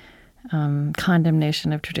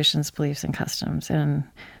condemnation of traditions, beliefs, and customs, and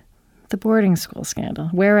the boarding school scandal.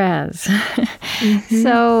 Whereas,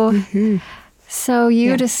 so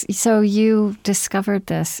you discovered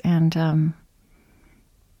this, and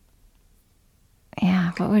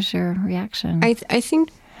what was your reaction? I think,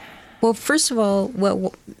 well, first of all,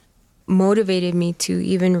 motivated me to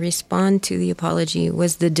even respond to the apology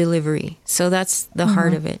was the delivery. So that's the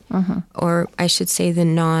heart of it. Or I should say the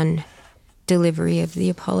non-delivery of the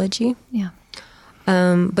apology. Yeah.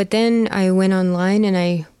 But then I went online and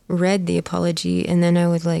I read the apology, and then I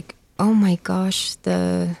was like, oh my gosh,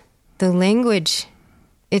 the language,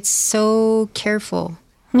 it's so careful.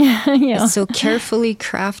 Yeah. It's so carefully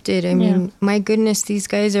crafted. I mean, my goodness, these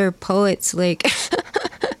guys are poets. Like,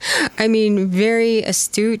 I mean, very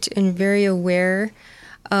astute and very aware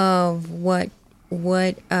of what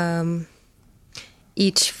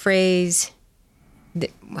each phrase,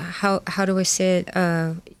 how do I say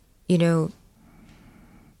it?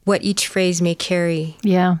 What each phrase may carry.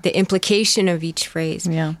 Yeah. The implication of each phrase.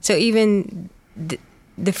 Yeah. So even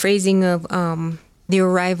the phrasing of the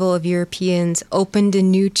arrival of Europeans opened a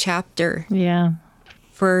new chapter. Yeah.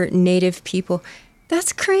 For Native people.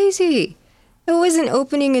 That's crazy. It wasn't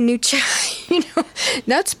opening a new chapter.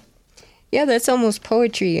 That's almost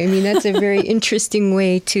poetry. I mean, that's a very interesting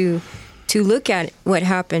way to look at what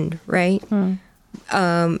happened, right?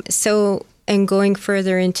 So, and going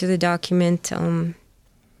further into the document,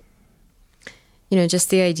 just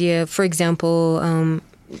the idea, for example,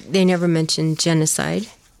 they never mentioned genocide,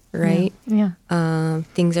 right? Yeah.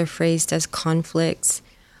 Things are phrased as conflicts.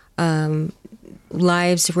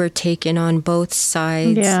 Lives were taken on both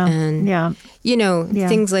sides, and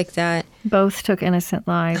things like that. Both took innocent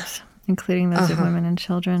lives, including those of women and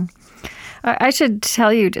children. I should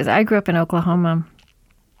tell you, I grew up in Oklahoma.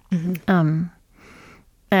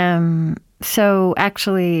 So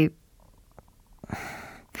actually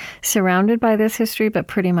surrounded by this history, but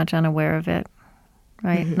pretty much unaware of it,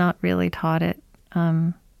 right? Not really taught it.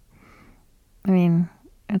 I mean,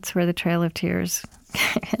 it's where the Trail of Tears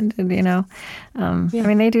ended, I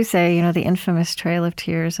mean, they do say, the infamous Trail of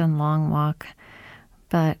Tears and Long Walk.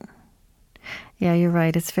 But, yeah, you're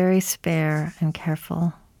right. It's very spare and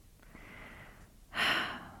careful.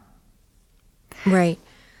 Right.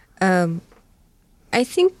 I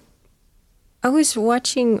think I was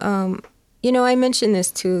watching, I mentioned this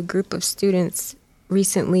to a group of students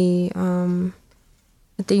recently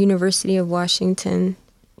at the University of Washington.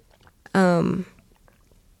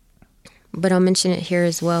 But I'll mention it here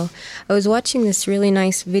as well. I was watching this really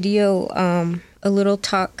nice video, a little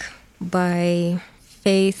talk by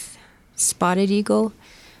Faith Spotted Eagle.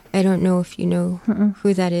 I don't know if you know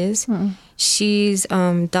who that is. She's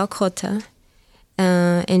Dakota,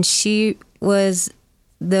 and she was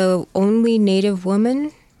the only Native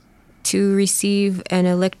woman to receive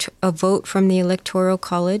a vote from the Electoral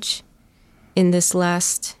College in this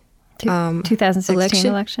last 2016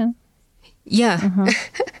 election. Yeah.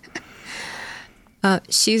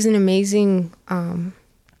 She's an amazing,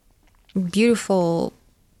 beautiful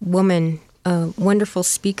woman, wonderful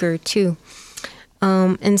speaker, too.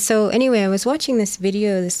 And so anyway, I was watching this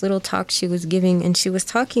video, this little talk she was giving, and she was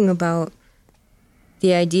talking about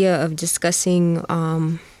the idea of discussing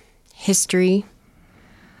history,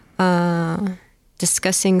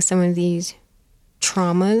 discussing some of these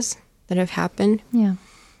traumas that have happened. Yeah.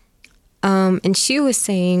 And she was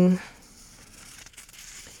saying,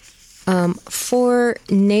 for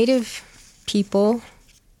Native people,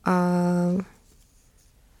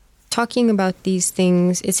 talking about these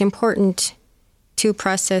things, it's important to a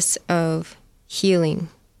process of healing.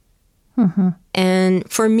 And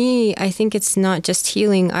for me, I think it's not just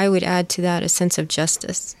healing. I would add to that a sense of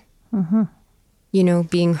justice,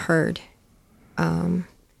 being heard. And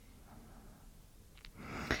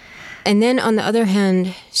then on the other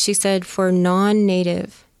hand, she said for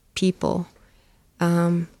non-Native people,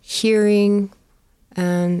 hearing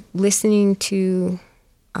and listening to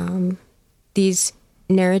these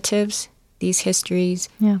narratives, these histories,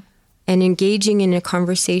 and engaging in a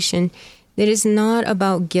conversation that is not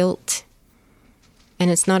about guilt and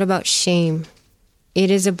it's not about shame. It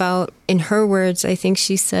is about, in her words, I think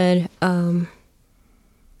she said,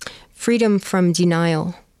 freedom from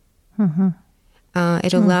denial.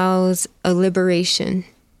 It allows a liberation.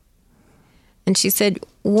 And she said,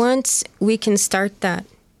 once we can start that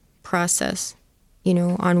process,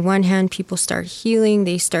 on one hand, people start healing.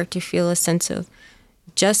 They start to feel a sense of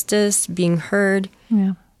justice, being heard.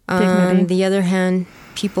 Yeah. On the other hand,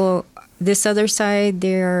 people, this other side,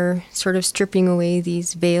 they are sort of stripping away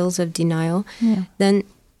these veils of denial. Yeah. Then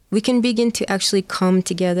we can begin to actually come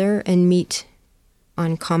together and meet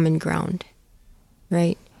on common ground,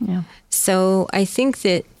 right? Yeah. So I think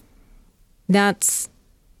that's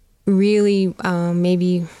really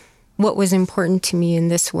maybe what was important to me in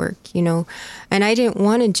this work, and I didn't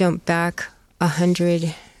want to jump back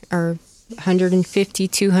 100 or 150,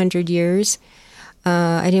 200 years.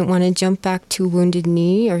 I didn't want to jump back to Wounded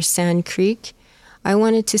Knee or Sand Creek. I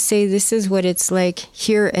wanted to say this is what it's like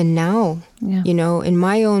here and now, in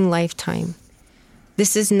my own lifetime.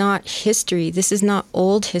 This is not history. This is not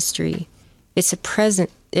old history. It's a present.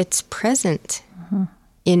 It's present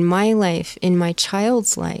in my life, in my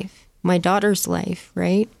child's life, my daughter's life,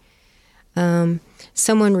 right?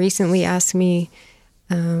 Someone recently asked me,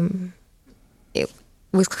 it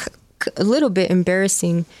was a little bit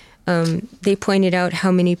embarrassing. They pointed out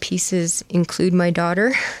how many pieces include my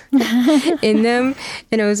daughter in them.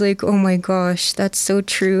 And I was like, oh my gosh, that's so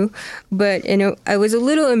true. But I was a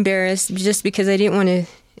little embarrassed just because I didn't want to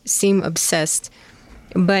seem obsessed.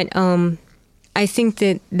 But I think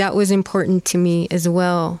that was important to me as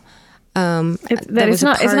well. It's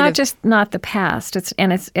not just not the past. It's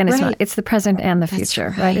the present and the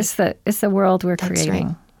future, right? It's the world we're creating.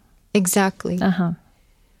 Right. Exactly.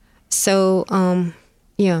 So,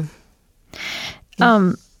 yeah.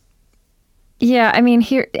 Yeah, I mean,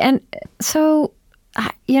 here, and so,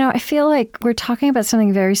 I feel like we're talking about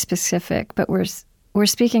something very specific, but we're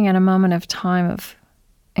speaking at a moment of time of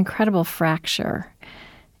incredible fracture.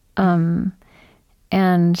 And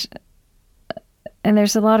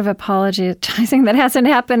there's a lot of apologizing that hasn't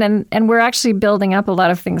happened, and we're actually building up a lot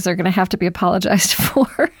of things that are going to have to be apologized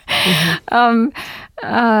for.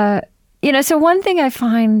 So one thing I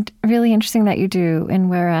find really interesting that you do in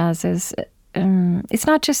Whereas is it's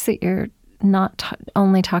not just that you're not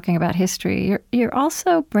only talking about history, you're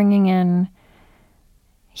also bringing in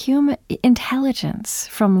human intelligence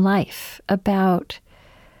from life about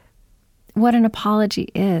what an apology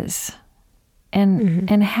is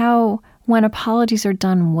and how when apologies are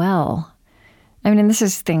done well, I mean, and this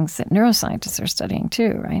is things that neuroscientists are studying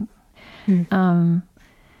too, right?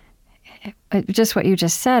 Just what you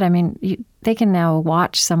just said, I mean, they can now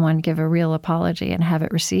watch someone give a real apology and have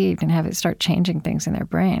it received and have it start changing things in their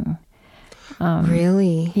brain.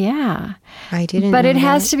 Really? Yeah. I didn't But know it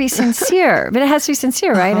has to be sincere. But it has to be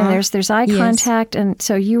sincere, right? And there's eye contact, and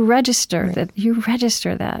so you register that. You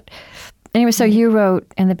register that. Anyway, so you wrote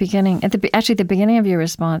in the beginning, the beginning of your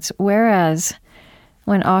response, whereas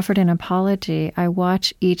when offered an apology, I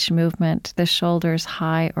watch each movement, the shoulders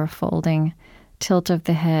high or folding, tilt of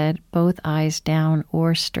the head, both eyes down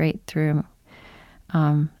or straight through.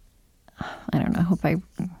 I don't know. I hope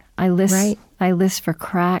I list. Right. I list for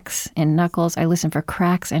cracks in knuckles. I listen for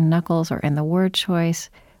cracks in knuckles or in the word choice.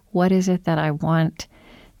 What is it that I want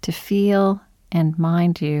to feel? And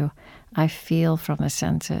mind you, I feel from the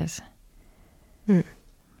senses.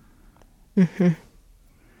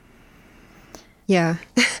 Yeah.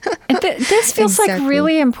 This feels like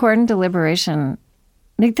really important deliberation.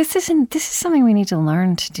 Like this is something we need to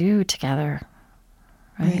learn to do together,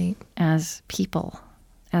 right? As people,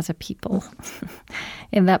 as a people,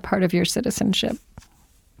 in that part of your citizenship.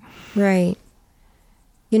 Right.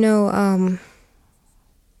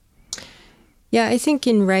 I think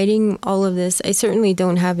in writing all of this, I certainly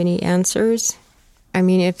don't have any answers. I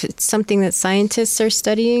mean, if it's something that scientists are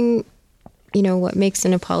studying, what makes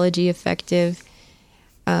an apology effective,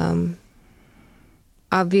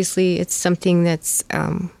 obviously it's something that's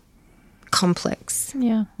complex.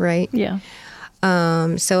 Yeah. Right? Yeah.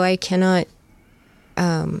 So I cannot,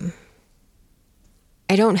 I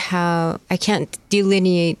can't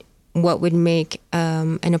delineate what would make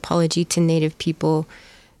an apology to Native people,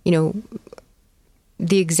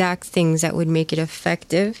 the exact things that would make it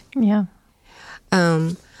effective. Yeah.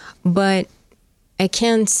 But I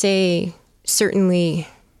can say certainly,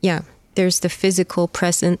 there's the physical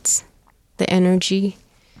presence, the energy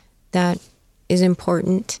that is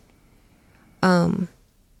important. But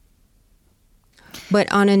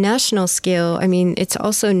on a national scale, I mean, it's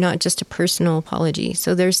also not just a personal apology.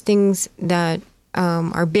 So there's things that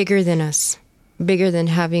are bigger than us, bigger than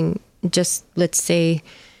having just, let's say,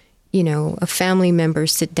 a family member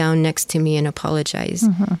sit down next to me and apologize.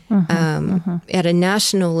 At a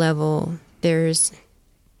national level, there's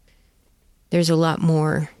a lot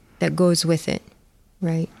more that goes with it,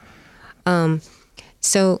 right?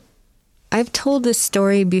 So I've told this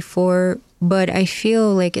story before, but I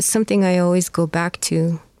feel like it's something I always go back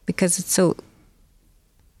to because it's so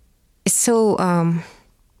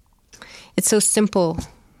simple,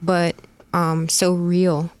 but so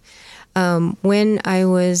real. When I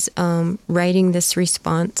was writing this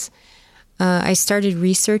response, I started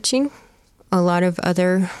researching a lot of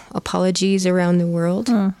other apologies around the world,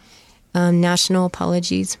 national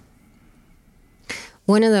apologies.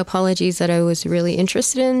 One of the apologies that I was really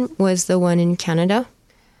interested in was the one in Canada.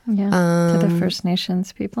 Yeah, to the First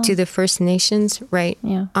Nations people. To the First Nations, right.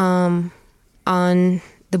 Yeah. On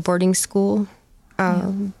the boarding school,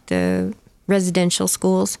 the residential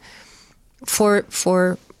schools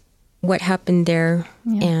for what happened there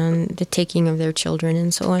and the taking of their children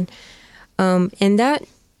and so on. And that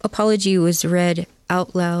apology was read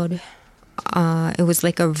out loud. It was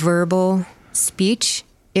like a verbal speech.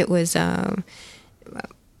 It was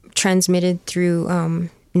transmitted through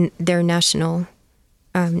their national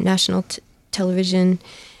television,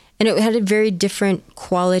 and it had a very different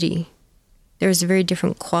quality. There was a very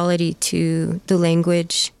different quality to the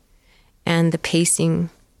language and the pacing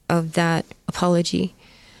of that apology.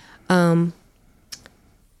 But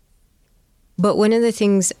one of the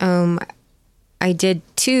things I did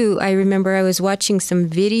too, I remember I was watching some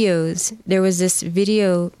videos. There was this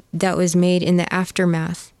video that was made in the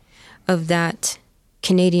aftermath of that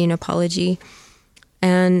Canadian apology.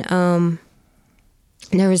 And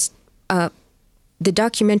there was, the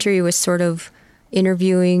documentary was sort of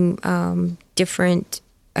interviewing different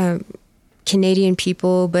Canadian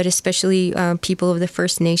people, but especially people of the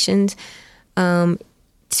First Nations,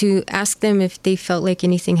 to ask them if they felt like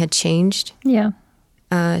anything had changed. Yeah.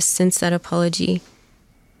 Since that apology.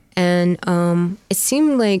 And it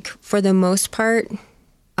seemed like, for the most part,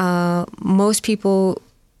 most people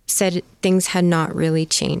said things had not really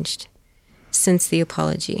changed since the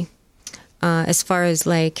apology. As far as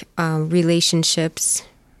like relationships,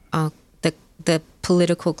 the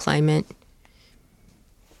political climate,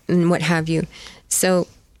 and what have you. So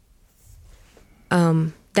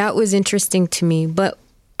that was interesting to me. But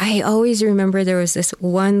I always remember there was this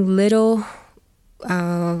one little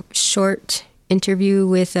short interview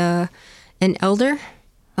with an elder,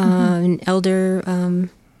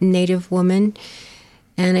 Native woman,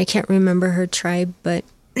 and I can't remember her tribe, but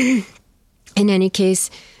in any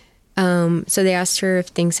case, so they asked her if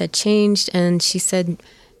things had changed, and she said,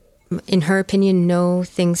 in her opinion, no,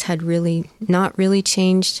 things had not really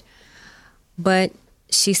changed, but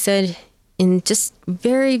she said in just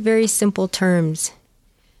very, very simple terms,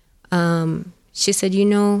 she said,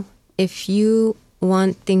 if you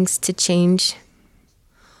want things to change,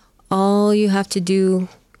 all you have to do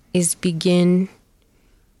is begin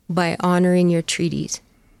by honoring your treaties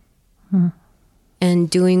and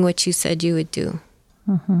doing what you said you would do.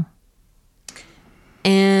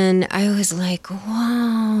 And I was like,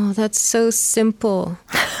 wow, that's so simple.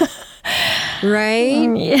 Right?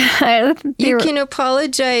 Yeah. You can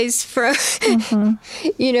apologize for,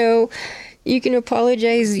 you can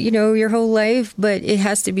apologize, your whole life, but it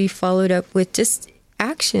has to be followed up with just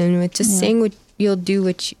action, with just saying what you'll do,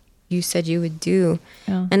 what you said you would do.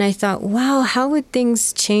 Yeah. And I thought, wow, how would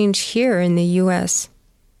things change here in the U.S.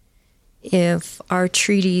 if our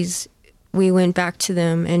treaties, we went back to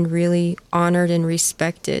them and really honored and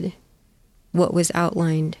respected what was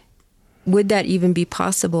outlined? Would that even be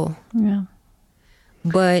possible? Yeah.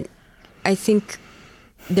 But I think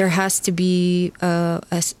there has to be a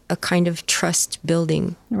kind of trust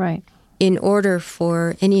building, right, in order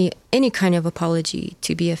for any kind of apology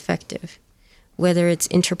to be effective, whether it's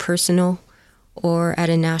interpersonal or at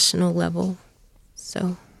a national level.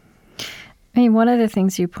 So, I mean, one of the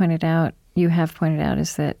things you have pointed out,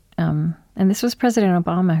 is that, and this was President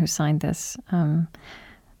Obama who signed this,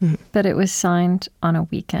 but it was signed on a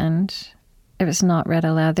weekend. It was not read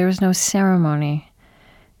aloud. There was no ceremony.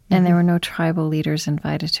 And there were no tribal leaders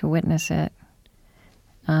invited to witness it.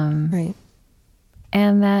 Right.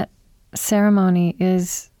 And that ceremony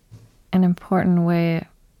is an important way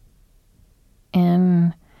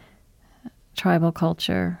in tribal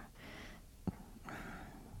culture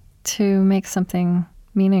to make something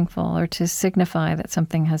meaningful or to signify that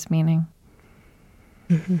something has meaning.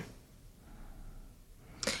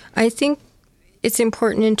 I think it's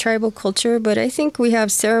important in tribal culture, but I think we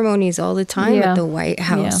have ceremonies all the time at the White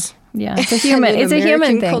House. Yeah. It's a human. It's a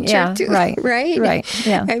human thing. Yeah, too, right. Right.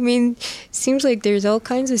 Yeah. I mean, seems like there's all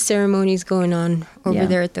kinds of ceremonies going on over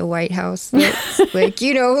there at the White House. Like,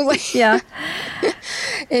 yeah.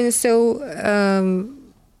 And so,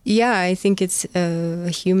 I think it's a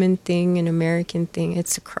human thing, an American thing.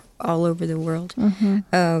 It's all over the world.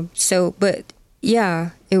 But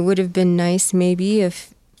it would have been nice maybe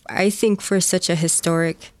if, I think for such a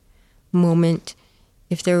historic moment,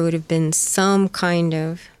 if there would have been some kind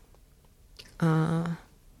of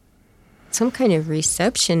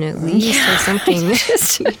reception at least, or something.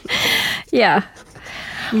 Yeah.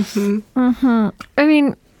 I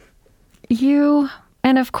mean,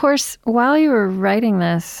 and of course, while you were writing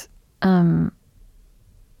this,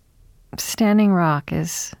 Standing Rock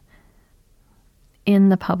is in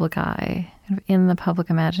the public eye, in the public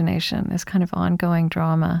imagination, this kind of ongoing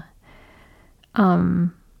drama.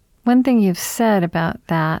 One thing you've said about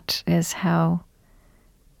that is how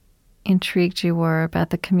intrigued you were about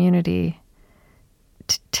the community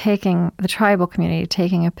taking the tribal community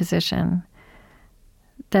taking a position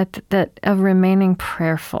that of remaining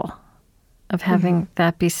prayerful, of having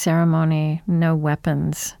that be ceremony, no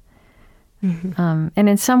weapons. And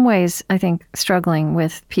in some ways, I think struggling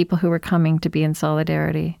with people who were coming to be in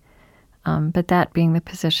solidarity, but that being the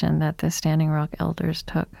position that the Standing Rock elders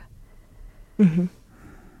took.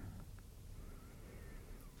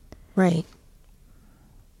 Right.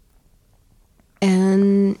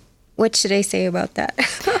 And what should I say about that?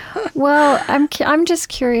 Well, I'm just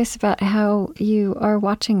curious about how you are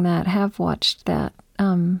watching that, have watched that,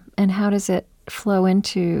 and how does it flow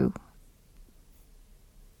into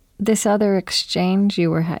this other exchange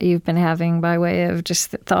you've been having by way of just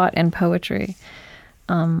thought and poetry,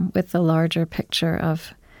 with the larger picture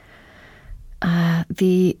of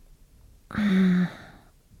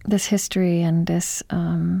this history and this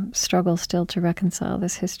struggle still to reconcile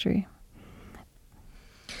this history.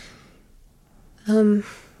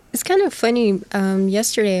 It's kind of funny.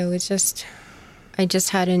 Yesterday, I just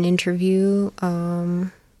had an interview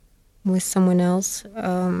with someone else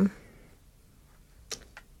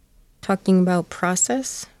talking about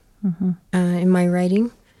process in my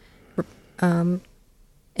writing, and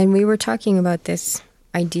we were talking about this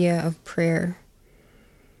idea of prayer.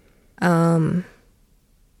 And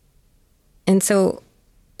so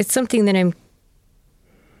it's something that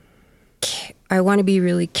I want to be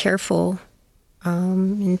really careful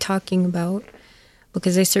in talking about,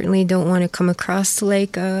 because I certainly don't want to come across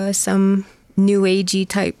like some new agey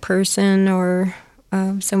type person or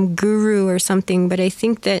some guru or something. But I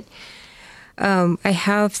think that I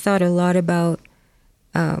have thought a lot about,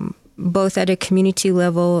 both at a community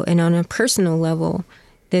level and on a personal level,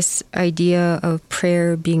 this idea of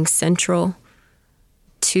prayer being central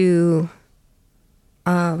to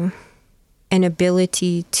an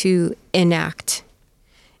ability to enact,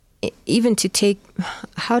 even to take,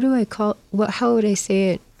 how would I say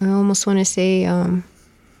it? I almost want to say a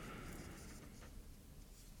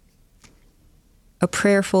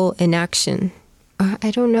prayerful inaction.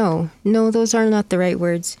 I don't know. No, those are not the right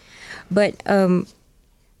words. But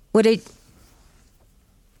what I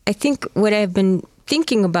think what I've been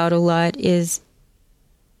thinking about a lot is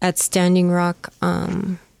at Standing Rock,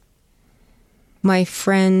 my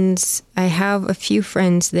friends, I have a few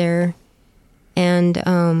friends there, and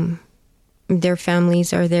their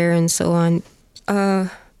families are there and so on.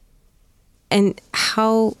 And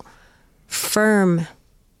how firm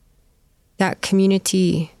that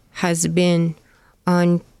community has been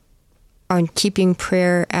on keeping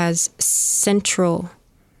prayer as central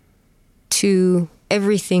to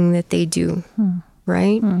everything that they do,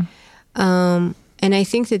 right? And I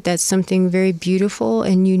think that that's something very beautiful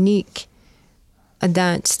and unique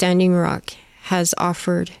that Standing Rock has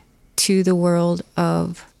offered to the world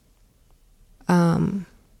of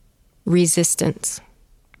resistance.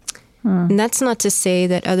 And that's not to say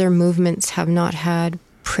that other movements have not had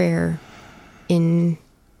prayer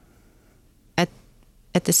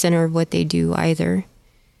at the center of what they do either.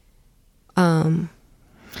 No,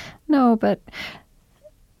 but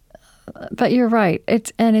you're right.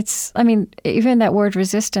 It's. I mean, even that word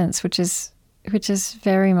resistance, which is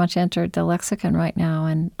very much entered the lexicon right now,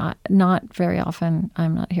 and not very often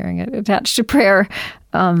I'm not hearing it attached to prayer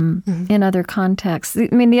in other contexts. I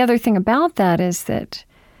mean, the other thing about that is that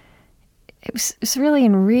it's really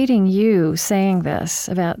in reading you saying this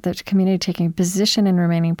about the community taking a position and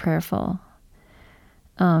remaining prayerful.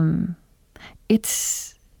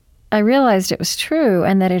 I realized it was true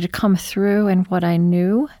and that it had come through in what I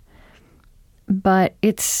knew, but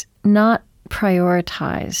it's not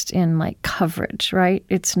prioritized in like coverage, right?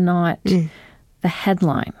 It's not the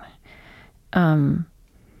headline. And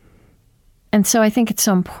so I think it's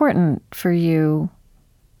so important for you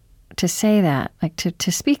to say that, like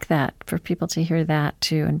to speak that, for people to hear that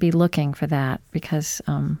too, and be looking for that, because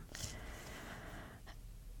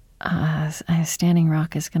Standing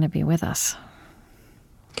Rock is going to be with us.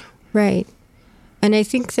 Right. And I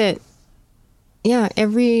think that,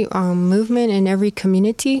 every movement and every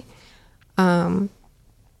community, they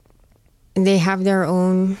have their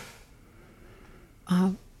own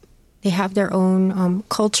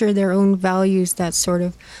culture, their own values that sort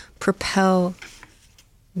of propel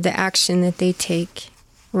the action that they take,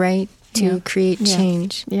 right, to create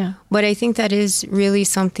change. Yeah. But I think that is really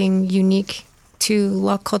something unique to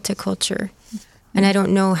Lakota culture. And I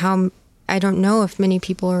don't know if many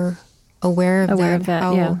people are aware of that,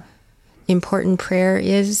 how important prayer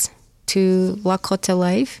is to Lakota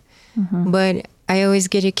life. But I always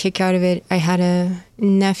get a kick out of it. I had a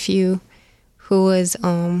nephew who was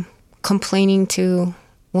complaining to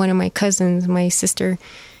one of my cousins, my sister,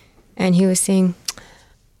 and he was saying,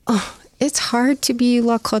 oh, it's hard to be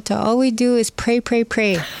Lakota. All we do is pray, pray,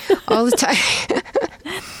 pray all the time.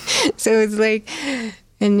 So it's like,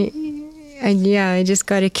 I just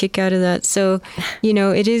got a kick out of that. So,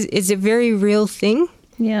 it's a very real thing.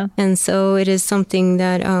 Yeah. And so it is something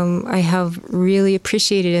that I have really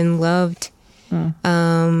appreciated and loved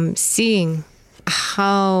seeing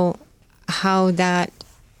how that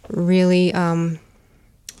really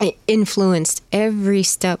influenced every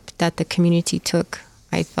step that the community took,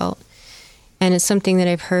 I felt. And it's something that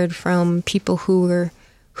I've heard from people who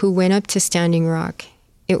went up to Standing Rock.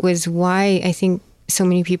 It was why I think so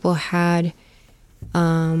many people had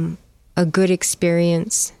a good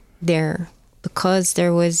experience there, because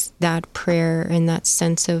there was that prayer and that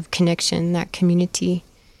sense of connection, that community.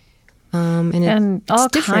 And all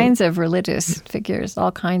different. kinds of religious figures,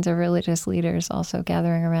 all kinds of religious leaders also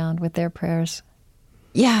gathering around with their prayers.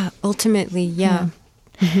 Yeah, ultimately, yeah.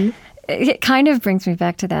 Mm-hmm. It kind of brings me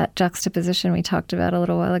back to that juxtaposition we talked about a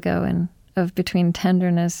little while ago, of between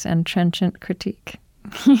tenderness and trenchant critique.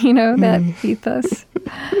 That ethos.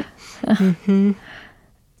 Mm-hmm.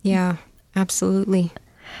 Yeah, absolutely.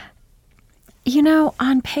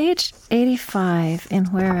 On page 85 in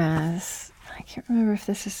Whereas, I can't remember if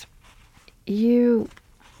this is you.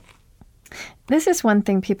 This is one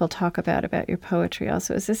thing people talk about your poetry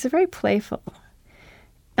also, is this is very playful.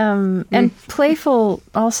 And playful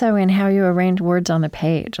also in how you arrange words on the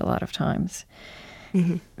page a lot of times.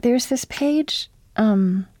 Mm-hmm. There's this page,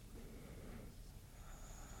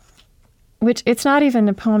 which it's not even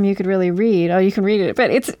a poem you could really read. Oh, you can read it, but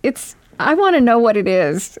it's. I want to know what it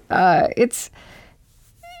is. It's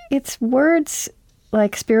words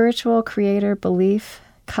like spiritual, creator, belief,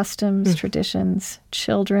 customs, traditions,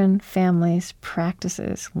 children, families,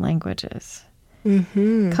 practices, languages.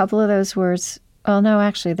 Mm-hmm. A couple of those words. Oh, no,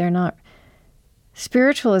 actually, they're not.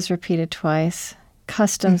 Spiritual is repeated twice.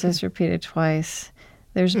 Customs is repeated twice.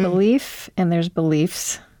 There's belief and there's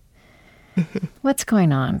beliefs. What's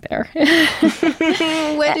going on there?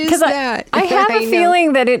 What is that? I have a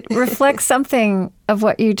feeling that it reflects something of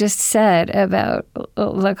what you just said about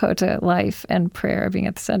Lakota life and prayer being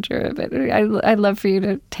at the center of it. I'd love for you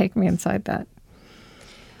to take me inside that.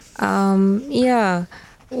 Yeah.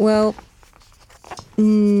 Well,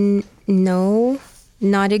 no,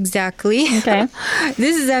 not exactly. Okay.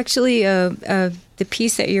 This is actually the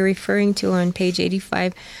piece that you're referring to on page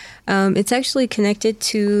 85. It's actually connected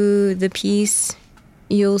to the piece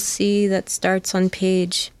you'll see that starts on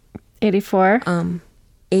page 84,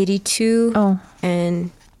 82,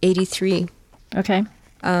 and 83. Okay.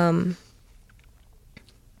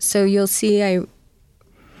 So you'll see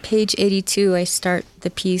page 82, I start the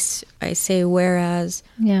piece, I say, whereas,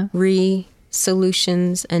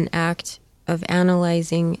 solutions, an act of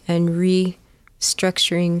analyzing and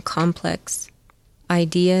restructuring complex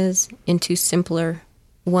ideas into simpler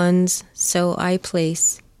ones, so I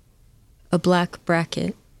place a black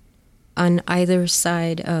bracket on either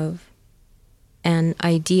side of an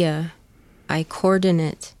idea. I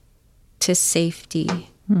coordinate to safety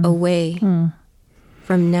away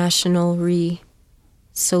from national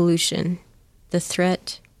solution, the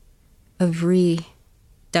threat of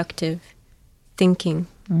reductive thinking.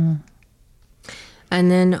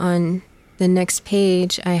 And then on the next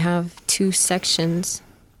page, I have two sections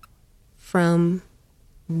from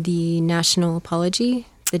the National Apology,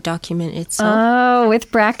 the document itself. Oh, with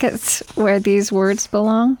brackets where these words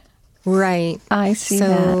belong? Right. I see that.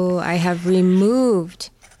 So I have removed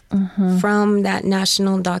from that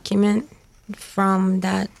national document, from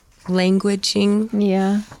that languaging,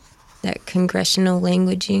 that congressional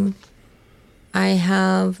languaging, I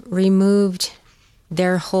have removed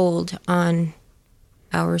their hold on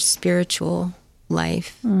our spiritual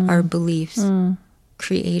life, our beliefs,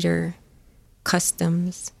 creator,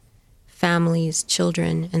 customs, families,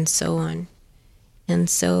 children, and so on. And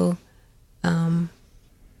so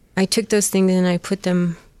I took those things and I put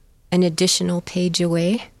them an additional page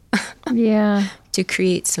away to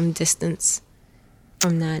create some distance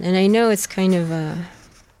from that. And I know it's kind of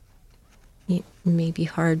maybe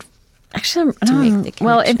hard. Actually, to make the connection.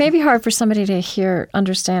 well, it may be hard for somebody to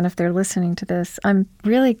understand if they're listening to this. I'm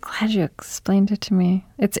really glad you explained it to me.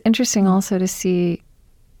 It's interesting also to see.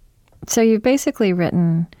 So you've basically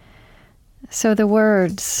written, so the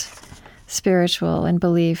words spiritual and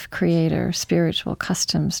belief, creator, spiritual,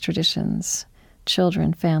 customs, traditions,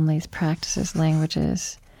 children, families, practices,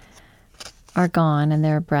 languages are gone, and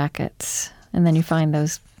there are brackets. And then you find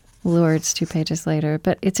those words 2 pages later.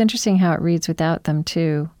 But it's interesting how it reads without them,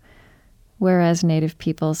 too. Whereas Native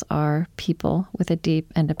peoples are people with a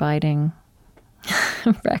deep and abiding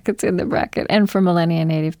brackets in the bracket. And for millennia,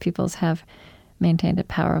 Native peoples have maintained a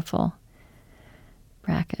powerful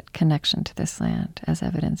bracket connection to this land, as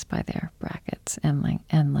evidenced by their brackets and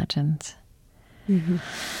legends. Mm-hmm.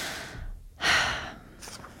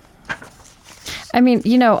 I mean,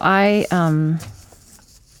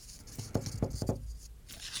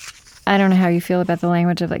 I don't know how you feel about the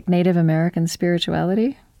language of like Native American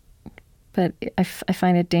spirituality, but I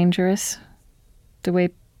find it dangerous the way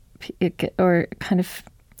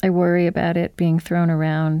I worry about it being thrown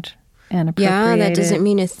around and appropriated. Yeah, that doesn't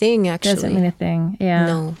mean a thing, actually. Doesn't mean a thing, yeah.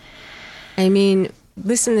 No. I mean,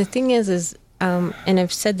 listen, the thing is, and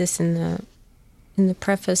I've said this in the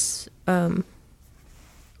preface,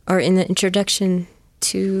 or in the introduction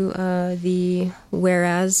to the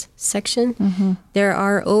whereas section, mm-hmm. there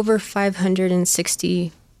are over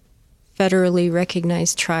 560 federally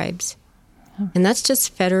recognized tribes. And that's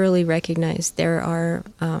just federally recognized. There are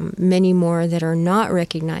many more that are not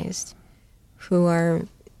recognized,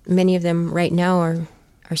 many of them right now are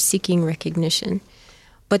seeking recognition.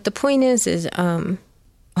 But the point is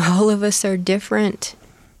all of us are different,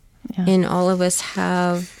 and all of us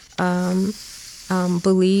have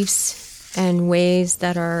beliefs and ways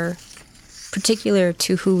that are particular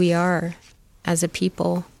to who we are as a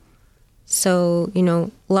people. So,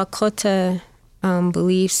 Lakota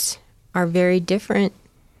beliefs are very different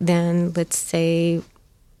than, let's say,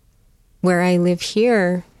 where I live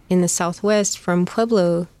here in the Southwest from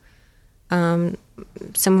Pueblo. Some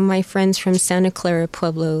of my friends from Santa Clara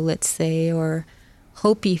Pueblo, let's say, or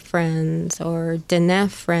Hopi friends or Diné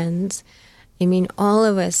friends. I mean, all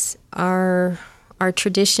of us, our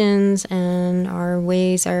traditions and our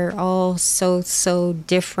ways are all so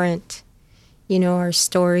different. Our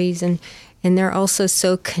stories, and they're also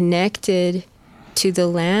so connected to the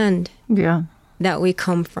land that we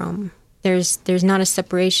come from. There's not a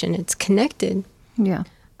separation. It's connected. Yeah.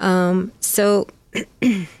 So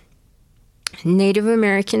Native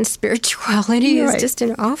American spirituality is just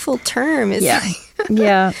an awful term. It's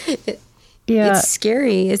it's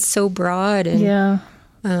scary. It's so broad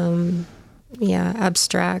and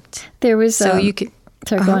abstract. There was so you could.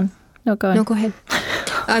 Sorry, go on. No, go on. No, go ahead.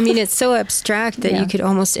 I mean, it's so abstract that you could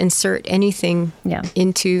almost insert anything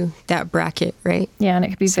into that bracket, right? Yeah, and it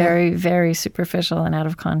could be very, very superficial and out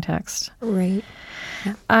of context. Right.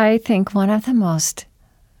 Yeah. I think one of the most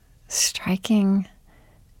striking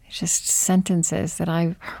just sentences that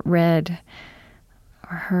I read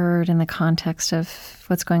or heard in the context of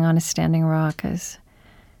what's going on at Standing Rock is,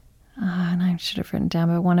 and I should have written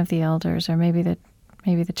down, but one of the elders or maybe the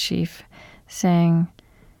chief saying,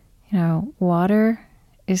 water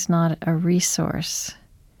is not a resource.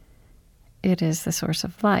 It is the source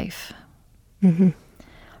of life. Mm-hmm.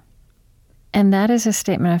 And that is a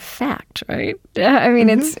statement of fact, right? I mean,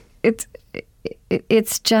 it's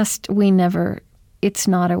just it's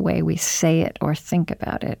not a way we say it or think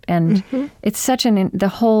about it. And it's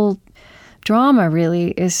the whole drama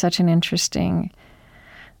really is such an interesting,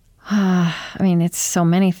 I mean, it's so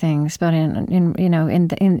many things, but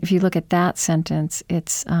if you look at that sentence,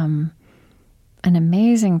 it's an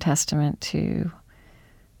amazing testament to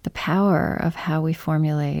the power of how we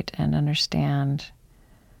formulate and understand,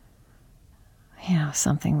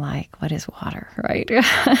 something like what is water, right?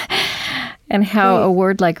 And how a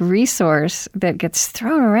word like resource that gets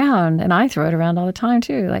thrown around, and I throw it around all the time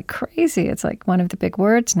too, like crazy. It's like one of the big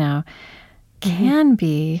words now, can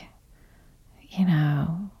be,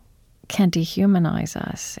 can dehumanize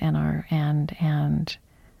us and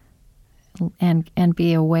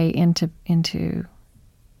be a way into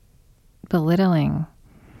belittling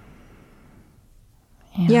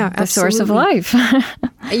the source of life.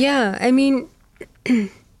 Yeah, I mean,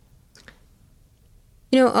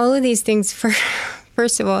 all of these things,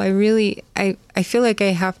 first of all, I feel like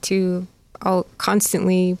I have to, I'll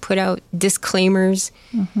constantly put out disclaimers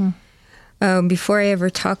before I ever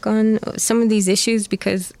talk on some of these issues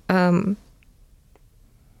because, I'm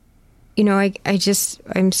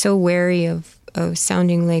so wary of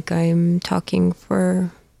sounding like I'm talking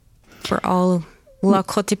for all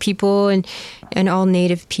Lakota people and all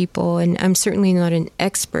Native people, and I'm certainly not an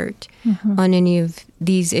expert on any of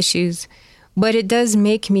these issues. But it does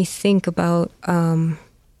make me think about a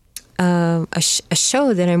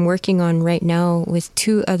show that I'm working on right now with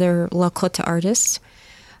two other Lakota artists.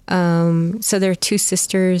 So there are two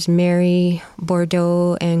sisters, Mary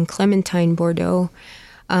Bordeaux and Clementine Bordeaux.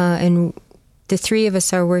 And the three of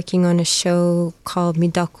us are working on a show called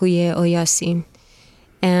Midakuye Oyasin.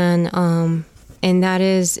 And that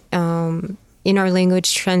is, in our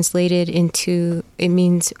language, translated into, it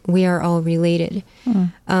means we are all related.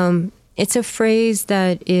 It's a phrase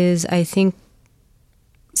that is, I think,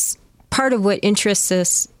 part of what interests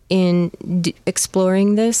us in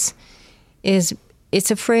exploring this is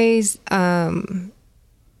it's a phrase that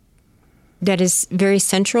is very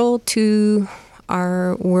central to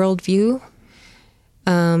our worldview,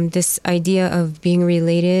 this idea of being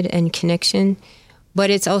related and connection. But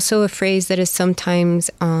it's also a phrase that is sometimes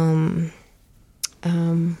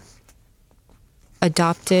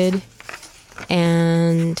adopted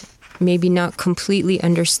and maybe not completely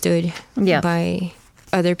understood by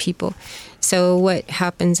other people. So what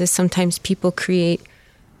happens is sometimes people create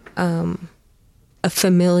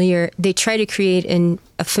they try to create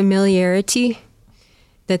a familiarity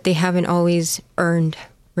that they haven't always earned,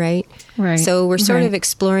 right? Right. So we're sort of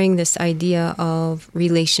exploring this idea of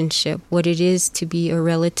relationship, what it is to be a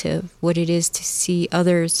relative, what it is to see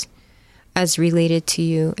others as related to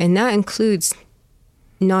you. And that includes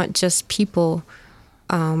not just people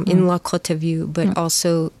in Lakota view, but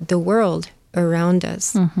also the world around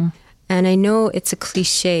us. Mm-hmm. And I know it's a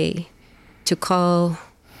cliche to call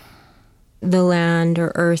the land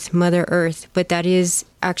or earth Mother Earth, but that is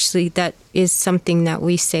something that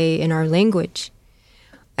we say in our language.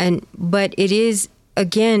 But it is,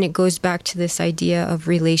 again, it goes back to this idea of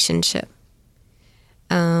relationship.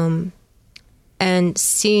 And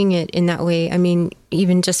seeing it in that way. I mean,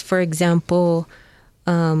 even just for example,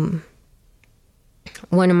 one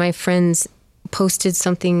of my friends posted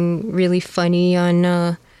something really funny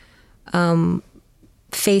on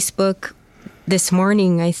Facebook this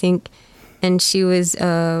morning, I think, and she was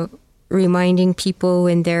reminding people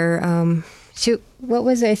in their what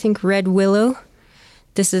was it? I think Red Willow.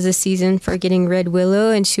 This is a season for getting red willow,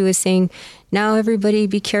 and she was saying, now everybody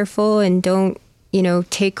be careful and don't,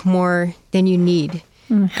 take more than you need,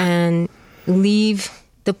 and leave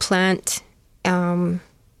the plant.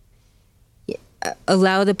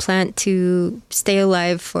 Allow the plant to stay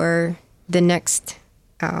alive for the next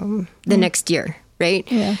year,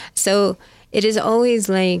 right? Yeah. So it is always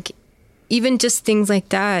like, even just things like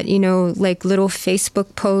that, like little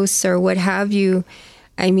Facebook posts or what have you.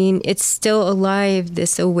 I mean, it's still alive,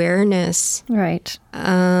 this awareness. Right.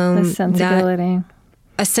 The sensibility.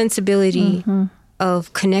 A sensibility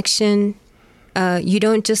of connection. You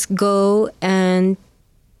don't just go and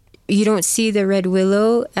you don't see the red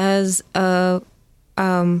willow as a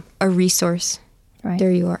resource. Right.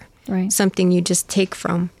 There you are. Right. Something you just take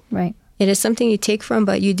from. Right. It is something you take from,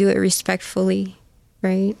 but you do it respectfully,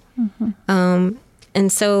 right? Mm-hmm.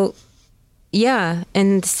 And so, yeah,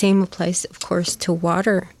 and the same applies, of course, to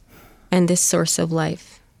water and this source of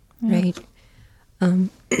life, right?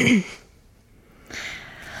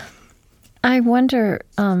 I wonder.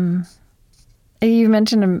 You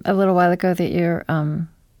mentioned a little while ago that you're.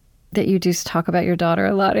 That you do talk about your daughter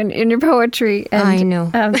a lot in your poetry. And, I know.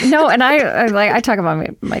 No, and I talk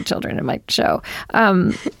about my children in my show.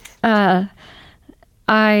 I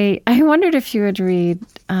wondered if you would read,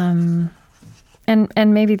 and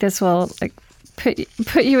maybe this will put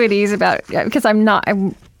you at ease about, because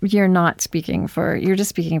you're not speaking you're just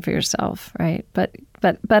speaking for yourself, right? But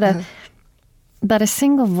a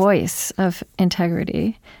single voice of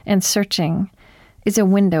integrity and searching is a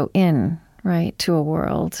window in, right, to a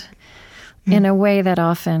world. In a way that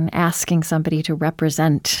often asking somebody to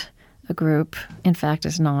represent a group, in fact,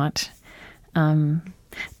 is not.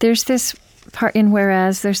 There's this part in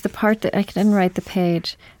Whereas, there's the part that I didn't write the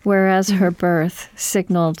page, whereas her birth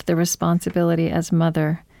signaled the responsibility as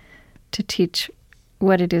mother to teach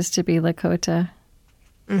what it is to be Lakota.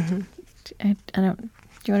 Mm-hmm. I don't. Do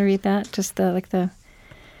you want to read that? Just the.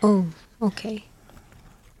 Oh, okay.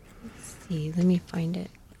 Let's see. Let me find it.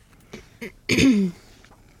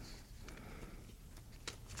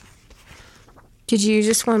 Did you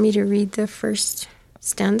just want me to read the first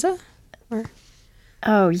stanza? Or?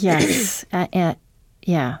 Oh, yes.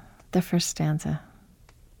 Yeah, the first stanza.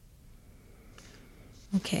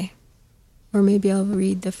 Okay. Or maybe I'll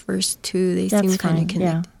read the first two. They seem kind of connected.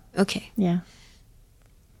 Yeah. Okay. Yeah.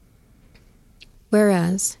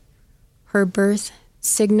 Whereas her birth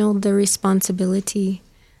signaled the responsibility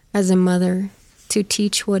as a mother to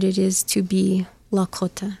teach what it is to be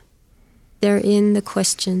Lakota. Therein the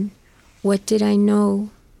question, what did I know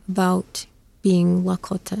about being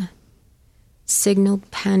Lakota?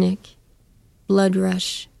 Signaled panic, blood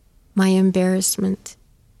rush, my embarrassment.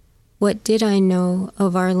 What did I know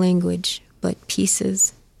of our language but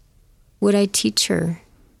pieces? Would I teach her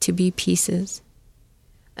to be pieces?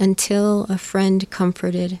 Until a friend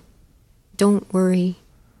comforted, don't worry,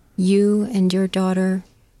 you and your daughter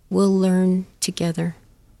will learn together.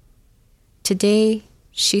 Today,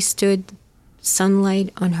 she stood,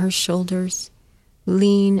 sunlight on her shoulders,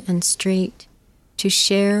 lean and straight, to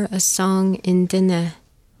share a song in Dene,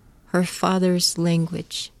 her father's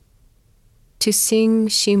language. To sing,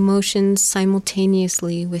 she motions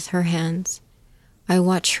simultaneously with her hands. I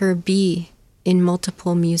watch her be in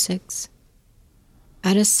multiple musics.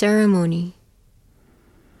 At a ceremony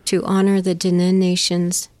to honor the Diné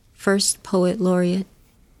Nation's first poet laureate,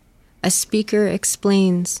 a speaker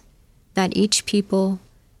explains that each people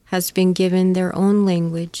has been given their own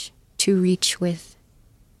language to reach with.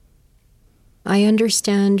 I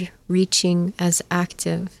understand reaching as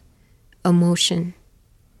active emotion.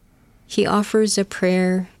 He offers a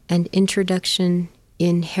prayer and introduction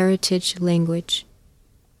in heritage language.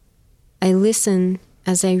 I listen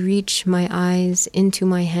as I reach my eyes into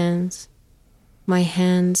my hands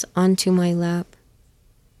onto my lap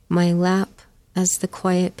as the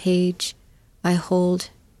quiet page I hold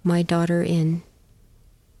my daughter in.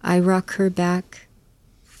 I rock her back,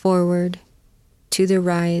 forward, to the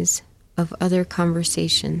rise of other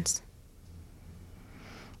conversations.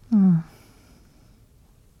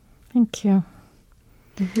 Thank you.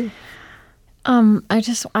 Mm-hmm.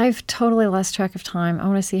 I've totally lost track of time. I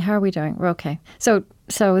want to see, how are we doing? We're okay. So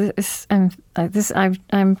I'm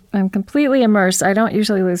completely immersed. I don't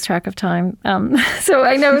usually lose track of time. So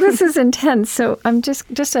I know this is intense. So I'm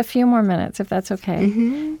just a few more minutes, if that's okay.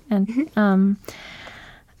 Mm-hmm.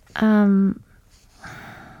 And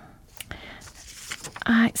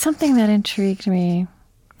something that intrigued me.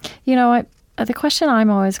 You know, the question I'm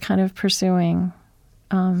always kind of pursuing,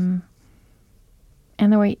 and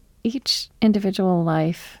the way each individual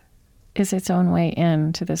life is its own way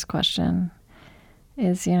into this question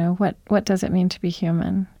is, you know, what does it mean to be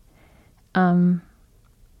human? And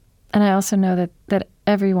I also know that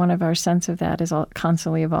every one of our sense of that is all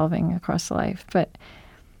constantly evolving across life. But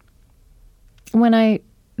there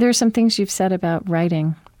are some things you've said about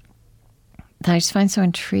writing that I just find so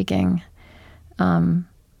intriguing.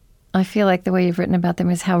 I feel like the way you've written about them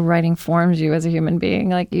is how writing forms you as a human being.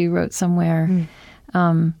 Like you wrote somewhere,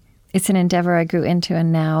 it's an endeavor I grew into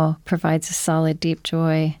and now provides a solid, deep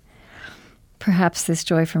joy. Perhaps this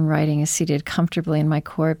joy from writing is seated comfortably in my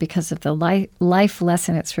core because of the life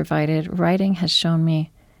lesson it's provided. Writing has shown me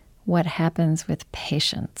what happens with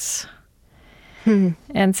patience.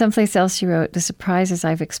 And someplace else you wrote, the surprises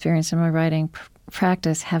I've experienced in my writing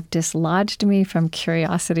practice have dislodged me from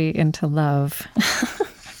curiosity into love.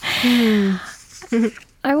 I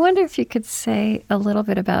wonder if you could say a little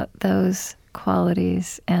bit about those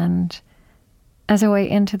qualities and as a way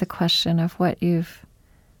into the question of what you're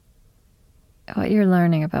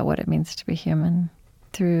learning about what it means to be human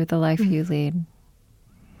through the life you lead.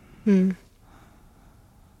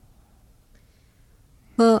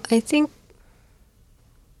 Well, I think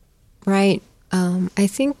I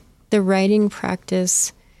think the writing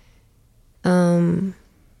practice, going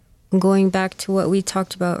back to what we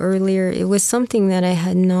talked about earlier, it was something that I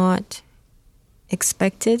had not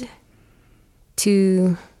expected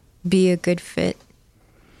to be a good fit.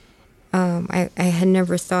 I had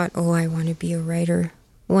never thought, I want to be a writer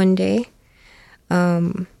one day.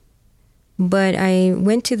 But I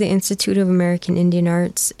went to the Institute of American Indian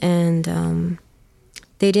Arts, and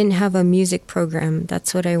they didn't have a music program.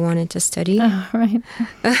 That's what I wanted to study. Oh, right.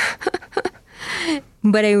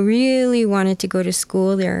 But I really wanted to go to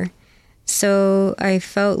school there. So I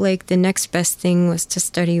felt like the next best thing was to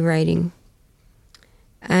study writing.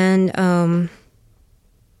 And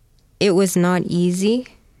it was not easy.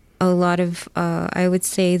 A lot of, I would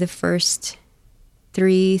say the first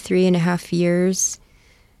 3.5 years,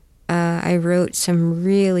 I wrote some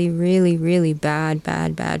really, really, really bad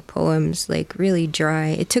poems, like really dry.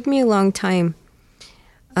 It took me a long time.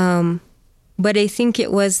 But I think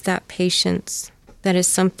it was that patience. That is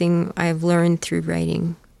something I've learned through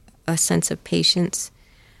writing, a sense of patience,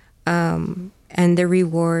 and the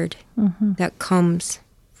reward that comes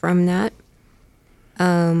from that.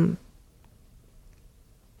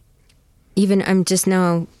 Even I'm just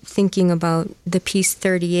now thinking about the piece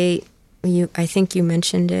 38. I think you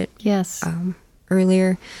mentioned it. Yes.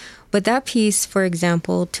 Earlier. But that piece, for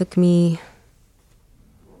example, took me,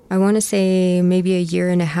 I want to say maybe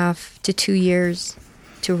 1.5 to 2 years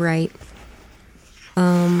to write.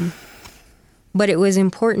 But it was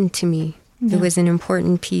important to me. Yeah. It was an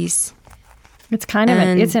important piece. It's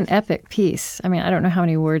it's an epic piece. I mean, I don't know how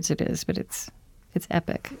many words it is, but it's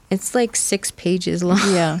epic. It's like 6 pages long.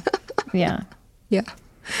 Yeah. Yeah. Yeah.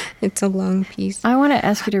 It's a long piece. I want to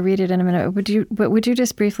ask you to read it in a minute. Would you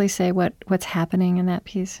just briefly say what's happening in that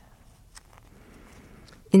piece?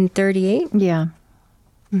 In 38? Yeah.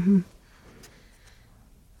 Mm-hmm.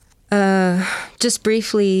 Just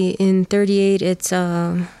briefly, in 38, it's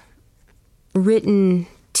written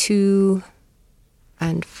to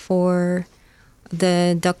and for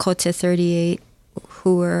the Dakota 38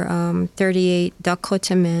 who were 38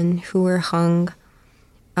 Dakota men who were hung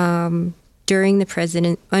under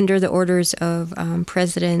the orders of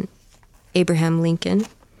President Abraham Lincoln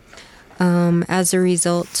as a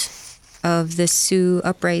result of the Sioux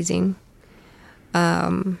uprising,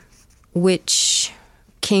 which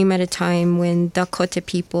came at a time when Dakota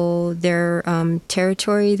people, their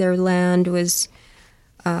territory, their land was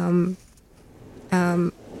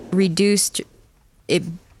reduced. It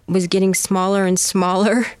was getting smaller and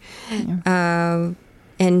smaller, and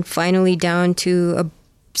finally down to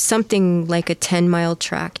something like a 10-mile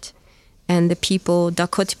tract. And the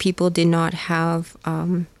Dakota people did not have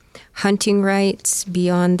hunting rights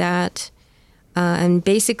beyond that. And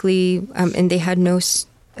basically, and they had no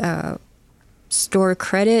store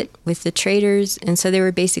credit with the traders, and so they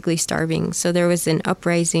were basically starving. So there was an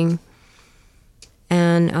uprising,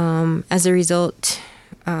 and as a result,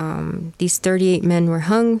 these 38 men were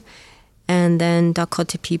hung, and then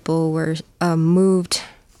Dakota people were moved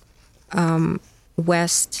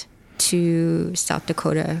west to South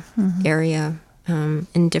Dakota area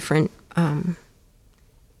in different.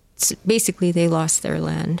 Basically, they lost their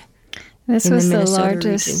land. This was the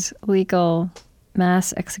largest legal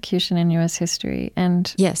mass execution in U.S. history,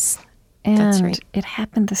 and yes, that's right. It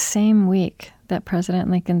happened the same week that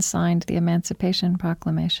President Lincoln signed the Emancipation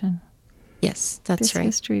Proclamation. Yes, that's this right.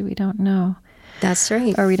 History we don't know. That's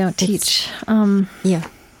right. Or we don't teach. Yeah.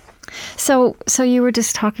 So you were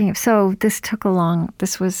just talking. So this took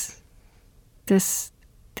this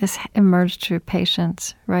emerged through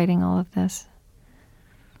patience, writing all of this.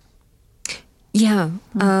 Yeah.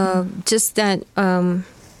 Just that.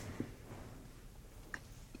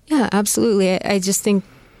 Yeah, absolutely. I just think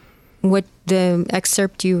what the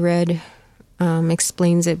excerpt you read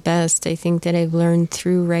explains it best. I think that I've learned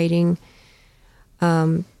through writing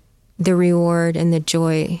the reward and the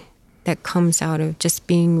joy that comes out of just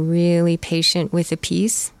being really patient with a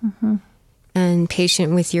piece and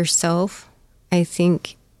patient with yourself. I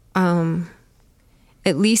think, at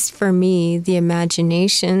least for me, the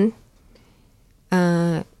imagination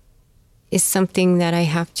is something that I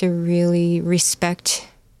have to really respect,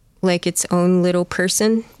 like its own little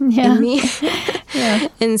person in me. Yeah.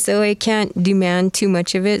 And so I can't demand too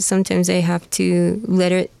much of it. Sometimes I have to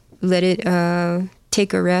let it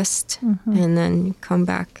take a rest and then come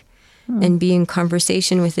back and be in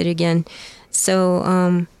conversation with it again.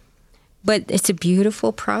 So, but it's a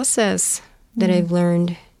beautiful process that I've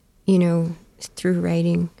learned, through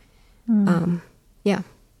writing. Yeah.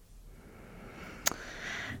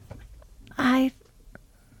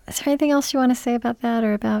 Is there anything else you want to say about that,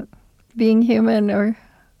 or about being human, or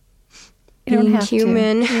you don't have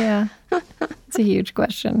human. to? Yeah, it's a huge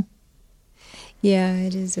question. Yeah,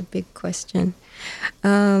 it is a big question.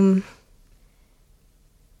 I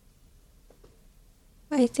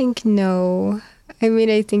think no.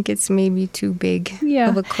 I think it's maybe too big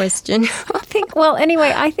of a question.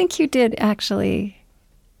 I think you did actually.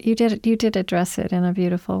 You did address it in a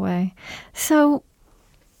beautiful way. So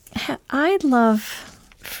I'd love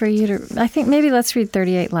for you to, I think maybe let's read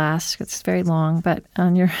 38 last. It's very long, but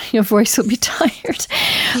your voice will be tired.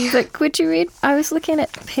 Yeah. But could you read? I was looking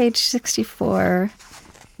at page 64,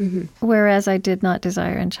 whereas I did not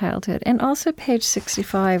desire in childhood, and also page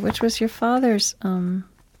 65, which was your father's,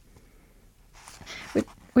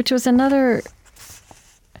 which was another,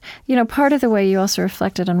 part of the way you also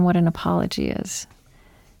reflected on what an apology is.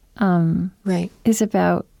 Right. Is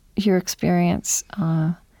about your experience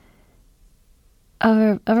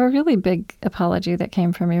of a really big apology that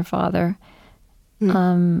came from your father.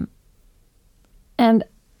 And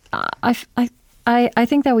I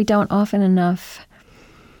think that we don't often enough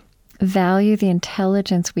value the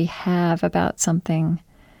intelligence we have about something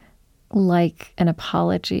like an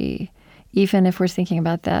apology, even if we're thinking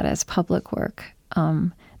about that as public work.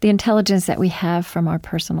 The intelligence that we have from our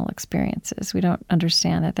personal experiences. We don't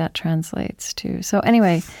understand that translates to. So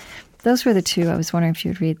anyway, those were the two. I was wondering if you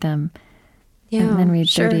would read them. Yeah, and then read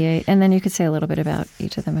 38. And then you could say a little bit about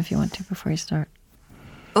each of them if you want to before you start.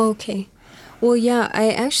 Okay. Well, yeah, I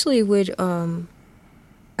actually would,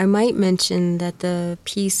 I might mention that the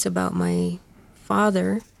piece about my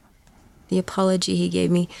father, the apology he gave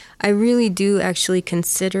me, I really do actually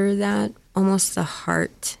consider that almost the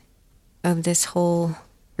heart of this whole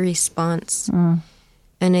response. And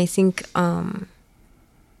I think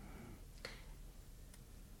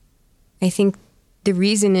the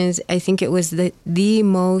reason is I think it was the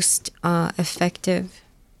most effective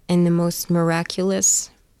and the most miraculous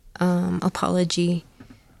apology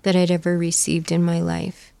that I'd ever received in my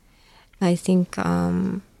life. I think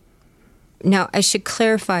now I should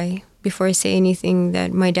clarify before I say anything,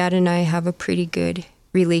 that my dad and I have a pretty good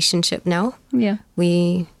relationship now. Yeah.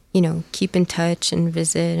 We, keep in touch and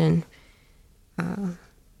visit and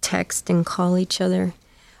text and call each other.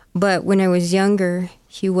 But when I was younger,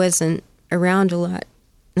 he wasn't around a lot,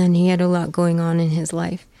 and he had a lot going on in his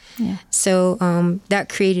life. Yeah. So that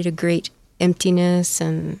created a great emptiness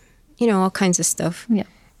and, all kinds of stuff. Yeah.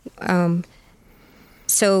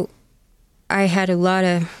 So I had a lot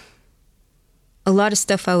of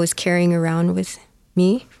stuff I was carrying around with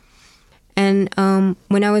me. And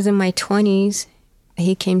when I was in my 20s,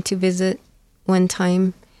 he came to visit one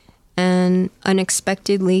time, and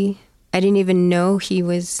unexpectedly, I didn't even know he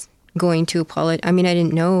was going to apologize. I mean, I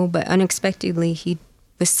didn't know, but unexpectedly, he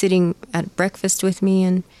was sitting at breakfast with me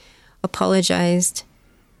and apologized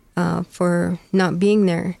for not being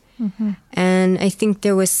there. Mm-hmm. And I think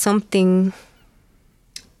there was something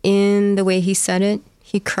in the way he said it.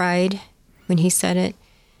 He cried when he said it,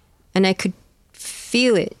 and I could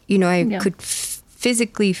feel it. I could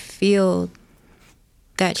physically feel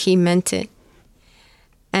that he meant it.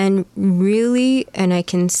 And really, and I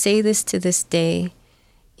can say this to this day,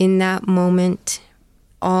 in that moment,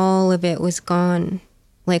 all of it was gone.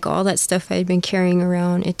 Like all that stuff I had been carrying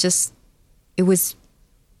around, it was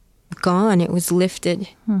gone. It was lifted.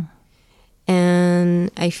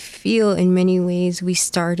 And I feel in many ways we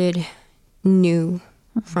started new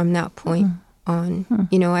from that point on.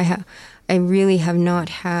 I really have not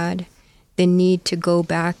had the need to go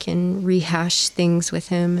back and rehash things with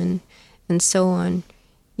him and so on.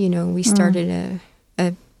 We started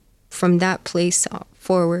from that place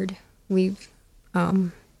forward, we've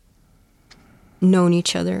known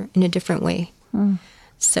each other in a different way.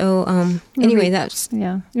 So anyway, that's...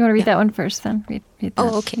 Yeah. You want to read that one first then? Read that.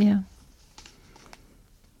 Oh, okay. Yeah.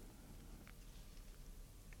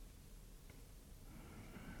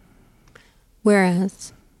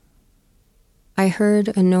 Whereas I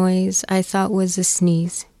heard a noise I thought was a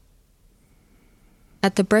sneeze.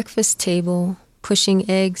 At the breakfast table, pushing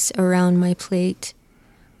eggs around my plate,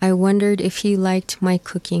 I wondered if he liked my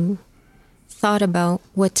cooking, thought about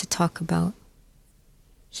what to talk about.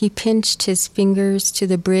 He pinched his fingers to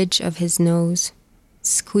the bridge of his nose,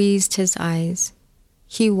 squeezed his eyes.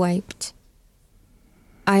 He wiped.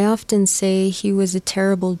 I often say he was a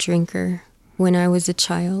terrible drinker when I was a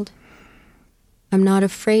child. I'm not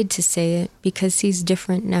afraid to say it because he's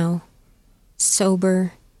different now.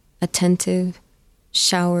 Sober, attentive,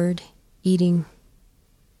 showered, eating.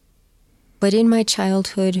 But in my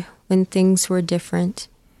childhood, when things were different,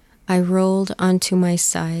 I rolled onto my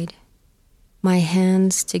side, my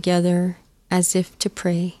hands together as if to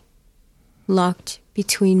pray, locked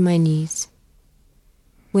between my knees.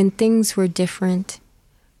 When things were different,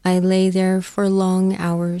 I lay there for long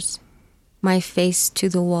hours, my face to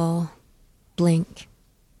the wall, blank.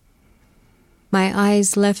 My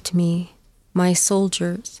eyes left me, my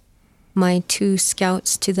soldiers, my 2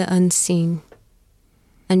 scouts to the unseen.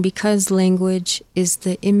 And because language is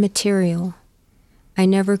the immaterial, I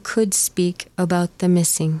never could speak about the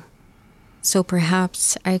missing. So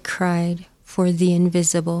perhaps I cried for the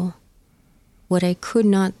invisible, what I could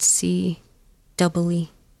not see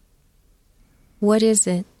doubly. What is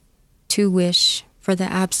it to wish for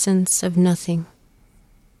the absence of nothing?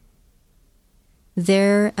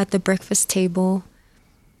 There at the breakfast table,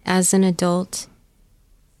 as an adult,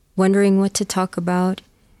 wondering what to talk about,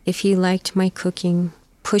 if he liked my cooking,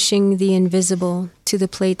 pushing the invisible to the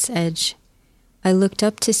plate's edge, I looked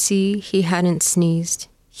up to see he hadn't sneezed.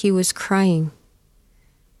 He was crying.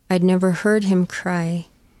 I'd never heard him cry,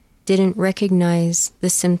 didn't recognize the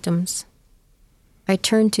symptoms. I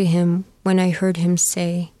turned to him when I heard him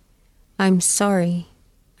say, "I'm sorry,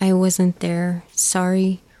 I wasn't there,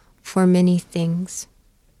 sorry for many things."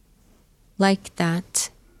 Like that,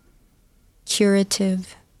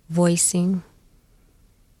 curative voicing,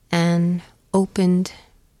 an opened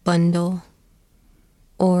bundle,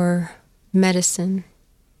 or medicine,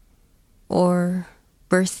 or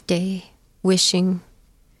birthday wishing,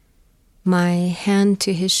 my hand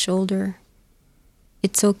to his shoulder.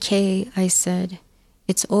 "It's okay," I said.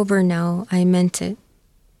 "It's over now," I meant it.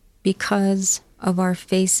 Because of our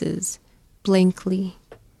faces, blankly.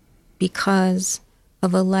 Because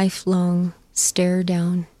of a lifelong stare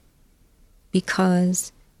down.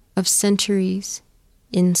 Because of centuries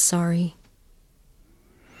in sorry.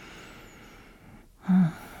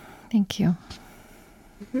 Thank you.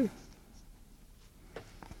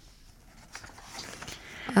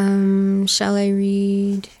 Shall I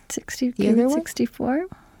read 60, the other one? 64?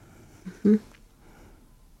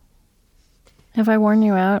 Have I worn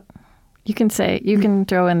you out? You can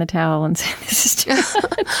throw in the towel and say this is too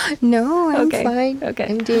much. No, I'm Okay. fine.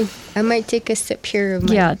 Okay. I might take a sip here of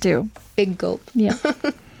my do. big gulp. Yeah.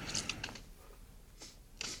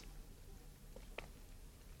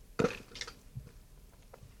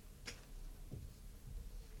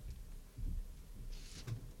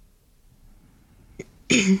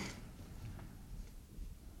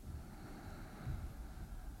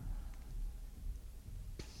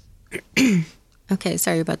 Okay,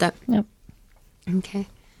 sorry about that. Yep. Okay.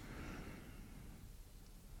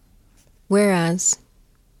 Whereas,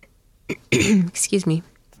 excuse me.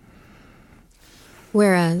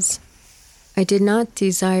 Whereas, I did not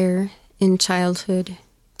desire in childhood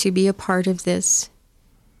to be a part of this,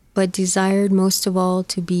 but desired most of all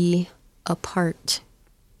to be a part,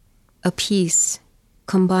 a piece,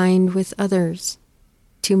 combined with others,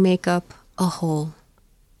 to make up a whole.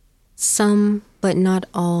 Some, but not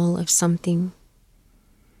all of something.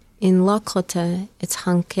 In Lakota, it's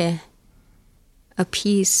hanke, a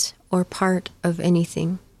piece or part of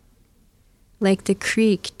anything. Like the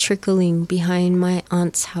creek trickling behind my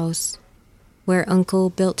aunt's house, where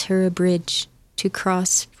Uncle built her a bridge to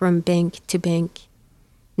cross from bank to bank,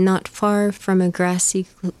 not far from a grassy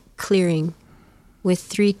clearing with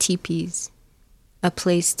 3 teepees, a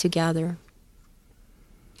place to gather.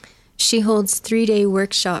 She holds 3-day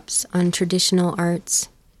workshops on traditional arts.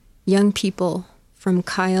 Young people from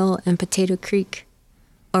Kyle and Potato Creek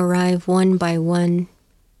arrive one by one,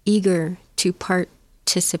 eager to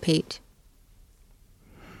participate.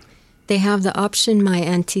 They have the option, my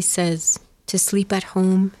auntie says, to sleep at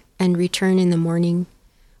home and return in the morning,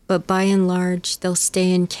 but by and large, they'll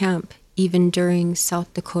stay in camp even during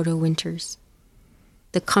South Dakota winters.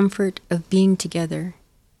 The comfort of being together.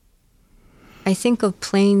 I think of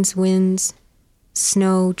plains winds,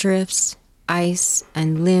 snow drifts, ice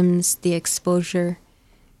and limbs, the exposure,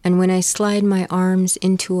 and when I slide my arms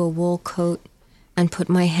into a wool coat and put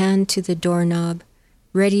my hand to the doorknob,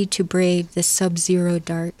 ready to brave the sub-zero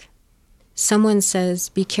dark. Someone says,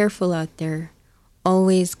 be careful out there.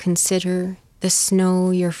 Always consider the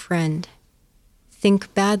snow your friend.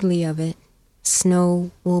 Think badly of it.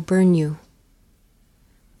 Snow will burn you.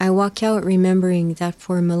 I walk out remembering that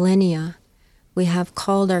for millennia, we have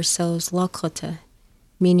called ourselves Lakota,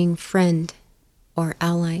 meaning friend or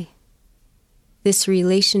ally. This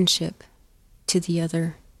relationship to the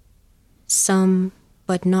other. Some,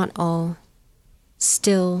 but not all.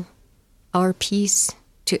 Still, our piece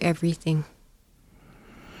to everything.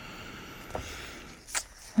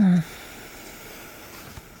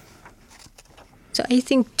 So I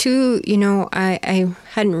think too, I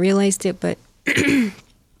hadn't realized it, but I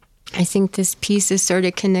think this piece is sort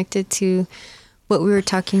of connected to what we were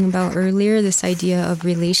talking about earlier, this idea of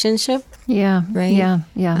relationship. Yeah. Right? Yeah.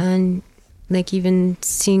 And like even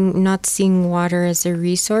not seeing water as a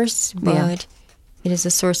resource, but it is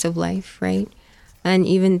a source of life, right? And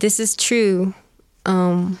even this is true.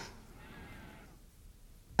 One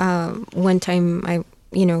time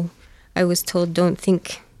I was told, don't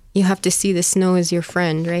think you have to see the snow as your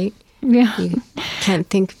friend, right? Yeah. You can't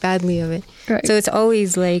think badly of it. Right. So it's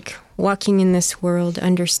always like walking in this world,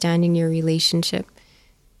 understanding your relationship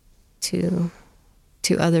to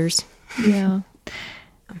others. Yeah.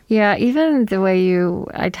 Yeah, even the way you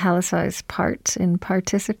italicize parts in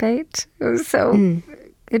participate, it was so,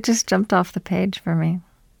 it just jumped off the page for me.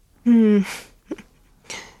 Yeah.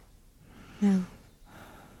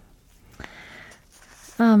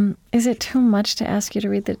 Is it too much to ask you to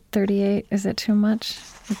read the 38? Is it too much?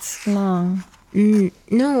 It's long.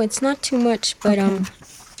 No, it's not too much, but Okay.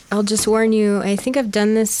 I'll just warn you, I think I've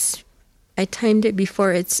done this, I timed it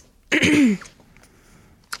before, it's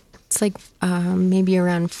like maybe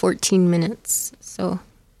around 14 minutes, so.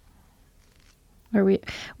 Or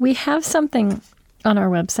we have something on our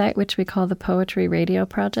website, which we call the Poetry Radio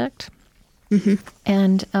Project. Mm-hmm.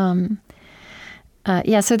 And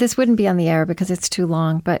so this wouldn't be on the air because it's too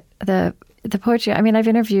long, but the poetry, I mean, I've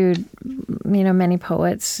interviewed, many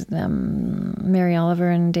poets, Mary Oliver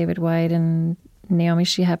and David White and Naomi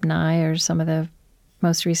Shihab Nye are some of the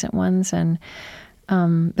most recent ones. And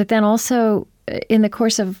but then also in the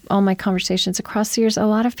course of all my conversations across the years, a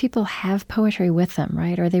lot of people have poetry with them,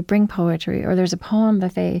 right? Or they bring poetry, or there's a poem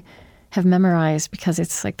that they have memorized because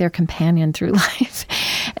it's like their companion through life.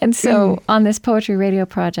 And so on this Poetry Radio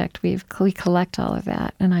Project, we collect all of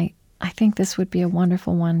that. And I think this would be a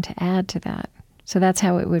wonderful one to add to that. So that's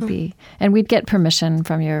how it would be. And we'd get permission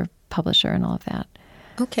from your publisher and all of that.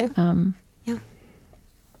 Okay. Yeah.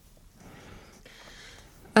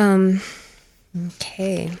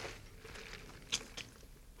 Okay.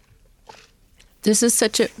 This is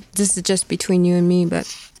just between you and me, but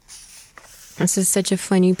This is such a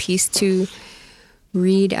funny piece to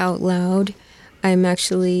read out loud. I'm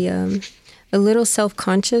actually a little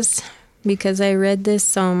self-conscious because I read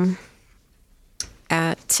this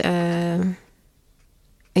at a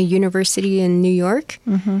university in New York,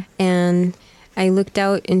 and I looked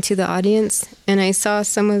out into the audience and I saw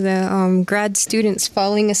some of the grad students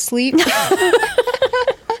falling asleep.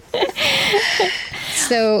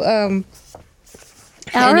 So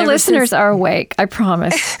our listeners are awake, I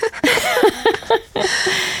promise.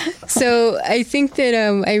 So I think that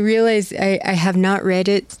I realized I have not read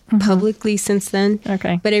it publicly since then.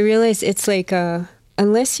 Okay. But I realized it's like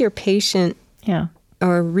unless you're patient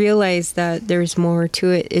or realize that there's more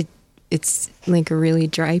to it, it's like a really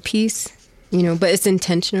dry piece, but it's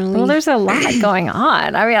intentionally. Well, there's a lot going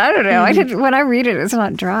on. I mean, I don't know. When I read it, it's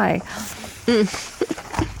not dry.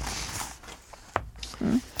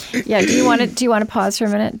 Yeah. Do you want to pause for a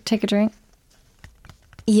minute? Take a drink.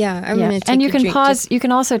 Yeah, I'm going to take a drink. And you can pause. You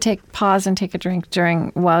can also pause and take a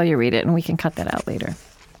drink while you read it, and we can cut that out later.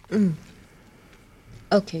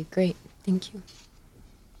 Okay, great. Thank you.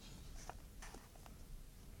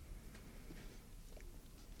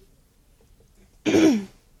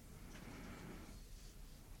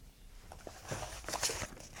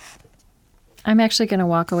 I'm actually going to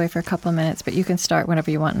walk away for a couple of minutes, but you can start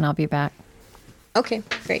whenever you want, and I'll be back. Okay,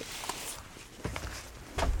 great.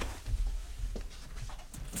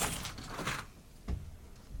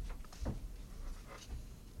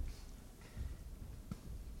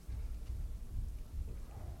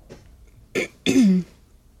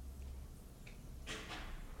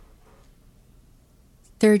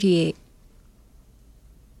 $38.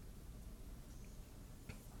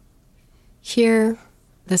 Here,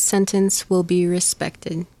 the sentence will be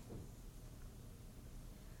respected.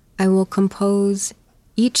 I will compose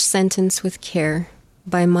each sentence with care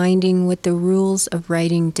by minding what the rules of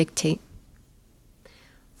writing dictate.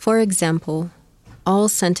 For example, all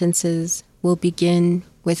sentences will begin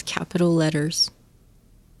with capital letters.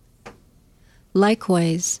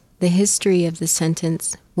 Likewise, the history of the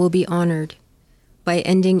sentence will be honored by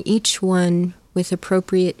ending each one with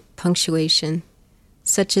appropriate punctuation,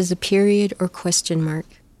 such as a period or question mark,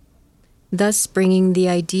 thus bringing the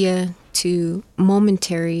idea to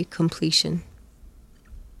momentary completion.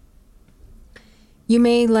 You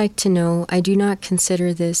may like to know I do not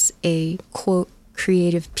consider this a, quote,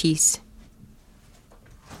 creative piece.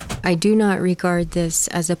 I do not regard this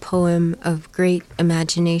as a poem of great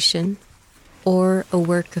imagination or a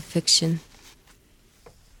work of fiction.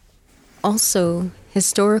 Also,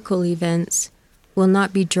 historical events will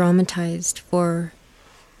not be dramatized for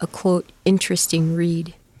a, quote, interesting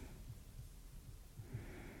read.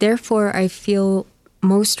 Therefore, I feel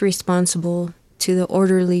most responsible to the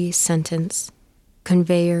orderly sentence,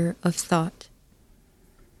 conveyor of thought.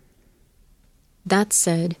 That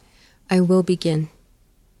said, I will begin.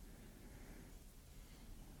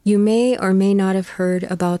 You may or may not have heard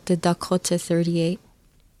about the Dakota 38.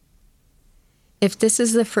 If this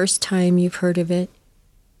is the first time you've heard of it,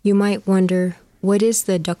 you might wonder, what is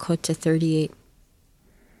the Dakota 38?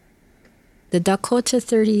 The Dakota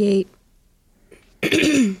 38...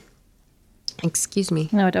 Excuse me.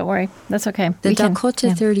 No, don't worry. That's okay. The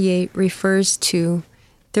Dakota 38 refers to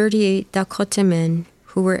 38 Dakota men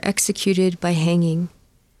who were executed by hanging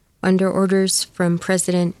under orders from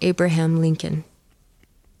President Abraham Lincoln.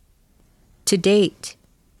 To date,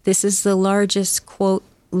 this is the largest, quote,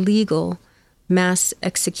 legal mass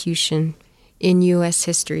execution in U.S.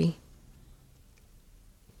 history.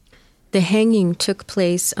 The hanging took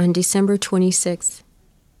place on December 26,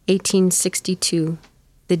 1862,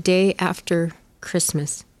 the day after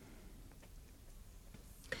Christmas.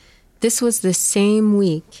 This was the same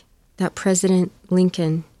week that President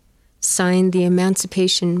Lincoln signed the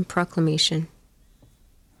Emancipation Proclamation.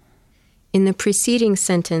 In the preceding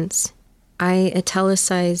sentence, I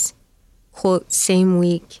italicize, quote, same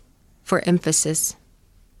week for emphasis.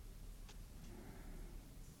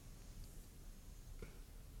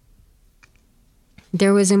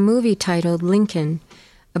 There was a movie titled Lincoln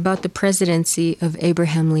about the presidency of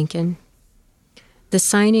Abraham Lincoln. The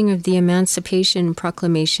signing of the Emancipation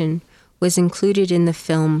Proclamation was included in the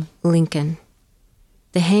film Lincoln.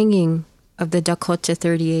 The hanging of the Dakota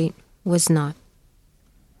 38 was not.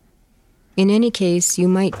 In any case, you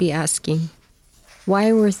might be asking,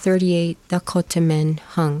 why were 38 Dakota men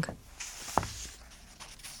hung?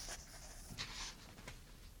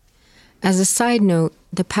 As a side note,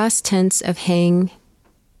 the past tense of hang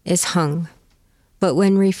is hung, but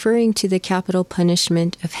when referring to the capital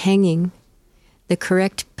punishment of hanging, the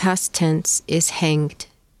correct past tense is hanged.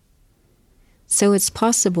 So it's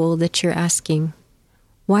possible that you're asking,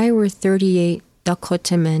 Why were 38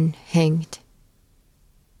 Dakota men hanged?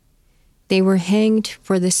 They were hanged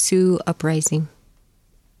for the Sioux Uprising.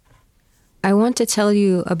 I want to tell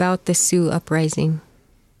you about the Sioux Uprising,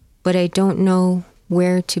 but I don't know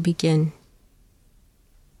where to begin.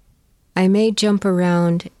 I may jump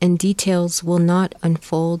around and details will not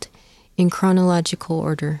unfold in chronological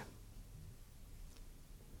order.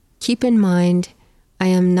 Keep in mind, I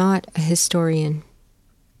am not a historian,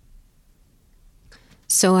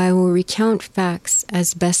 so I will recount facts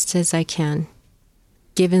as best as I can,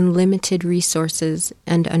 given limited resources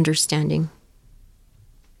and understanding.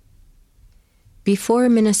 Before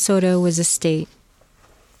Minnesota was a state,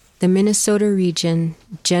 the Minnesota region,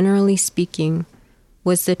 generally speaking,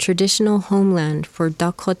 was the traditional homeland for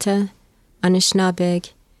Dakota,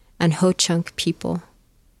 Anishinaabe, and Ho-Chunk people.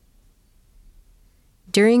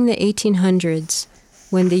 During the 1800s,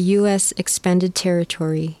 when the U.S. expanded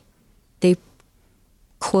territory, they,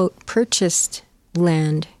 quote, purchased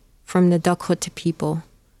land from the Dakota people,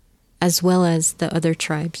 as well as the other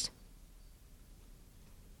tribes.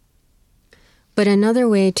 But another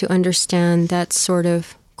way to understand that sort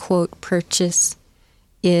of, quote, purchase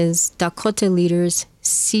is Dakota leaders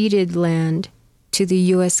ceded land to the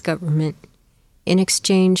U.S. government in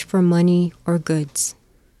exchange for money or goods,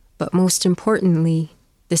 but most importantly,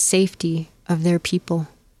 the safety of their people.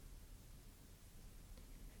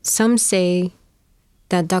 Some say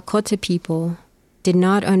that Dakota people did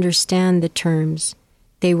not understand the terms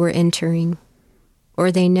they were entering,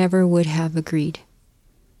 or they never would have agreed.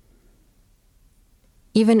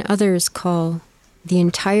 Even others call the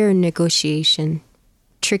entire negotiation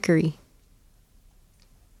trickery.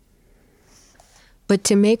 But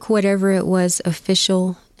to make whatever it was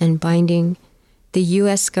official and binding, the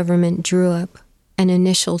U.S. government drew up an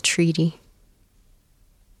initial treaty.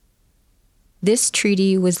 This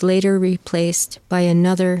treaty was later replaced by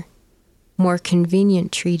another, more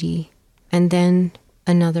convenient treaty, and then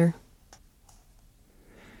another.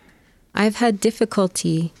 I've had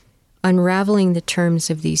difficulty unraveling the terms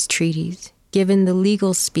of these treaties, given the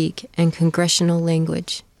legal speak and congressional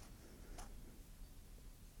language.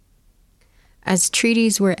 As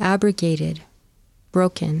treaties were abrogated,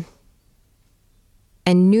 broken,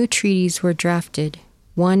 and new treaties were drafted,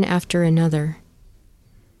 one after another,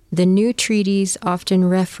 the new treaties often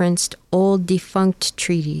referenced old defunct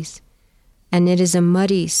treaties, and it is a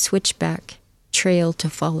muddy switchback trail to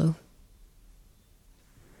follow.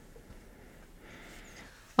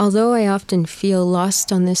 Although I often feel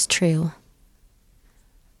lost on this trail,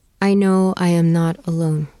 I know I am not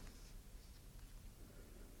alone.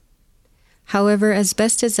 However, as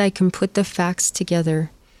best as I can put the facts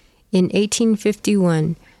together, in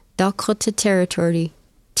 1851, Dakota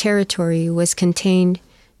territory was contained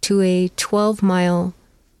to a 12-mile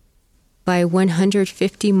by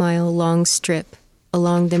 150-mile long strip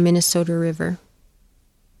along the Minnesota River.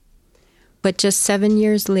 But just 7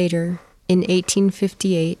 years later, in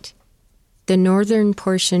 1858, the northern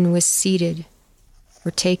portion was ceded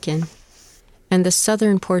or taken, and the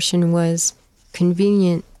southern portion was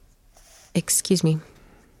Excuse me. I'm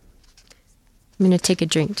going to take a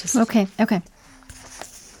drink. Okay.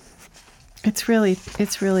 It's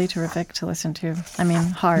really terrific to listen to. I mean,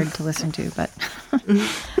 hard to listen to, but...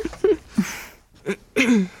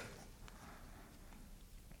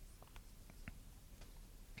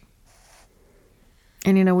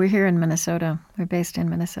 And, we're here in Minnesota. We're based in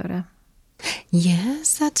Minnesota.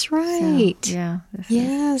 Yes, that's right. So, yeah.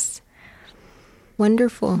 Yes.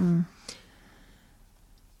 Wonderful.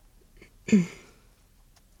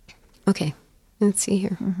 Okay, let's see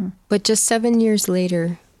here. But just 7 years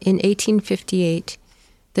later, in 1858,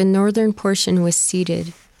 the northern portion was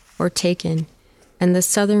ceded or taken, and the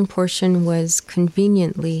southern portion was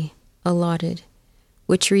conveniently allotted,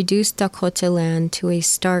 which reduced Dakota land to a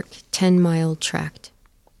stark 10-mile tract.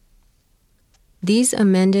 These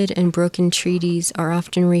amended and broken treaties are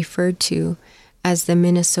often referred to as the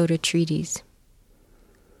Minnesota Treaties.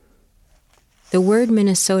 The word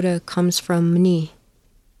Minnesota comes from mni,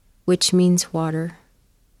 which means water,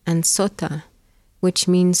 and sota, which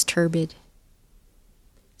means turbid.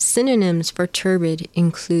 Synonyms for turbid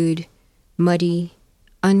include muddy,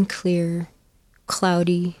 unclear,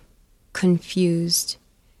 cloudy, confused,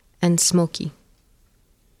 and smoky.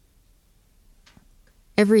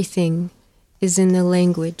 Everything is in the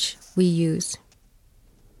language we use.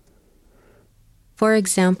 For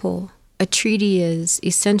example, a treaty is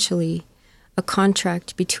essentially a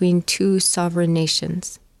contract between two sovereign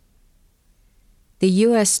nations. The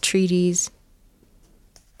U.S. treaties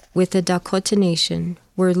with the Dakota Nation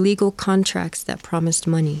were legal contracts that promised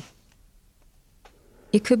money.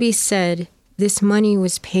 It could be said this money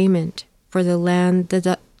was payment for the land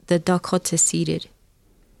the Dakota ceded,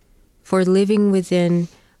 for living within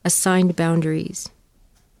assigned boundaries,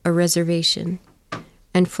 a reservation,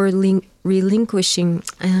 and for relinquishing.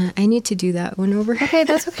 I need to do that one over. Okay,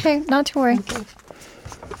 that's okay. Not to worry. Okay.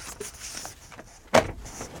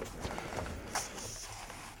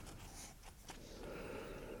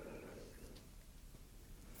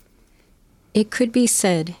 It could be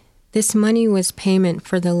said, this money was payment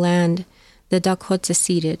for the land the Dakota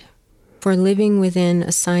ceded, for living within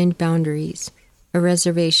assigned boundaries, a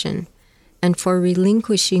reservation, and for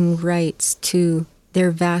relinquishing rights to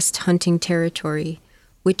their vast hunting territory,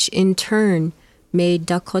 which in turn made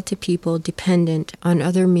Dakota people dependent on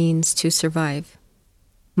other means to survive.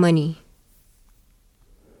 Money.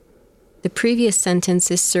 The previous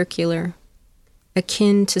sentence is circular,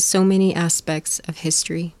 akin to so many aspects of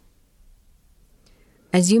history.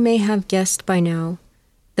 As you may have guessed by now,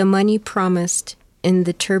 the money promised in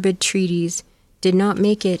the turbid treaties did not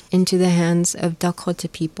make it into the hands of Dakota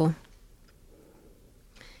people.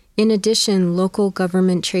 In addition, local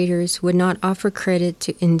government traders would not offer credit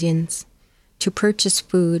to Indians to purchase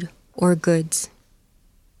food or goods.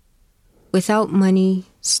 Without money,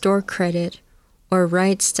 store credit, or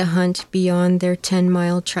rights to hunt beyond their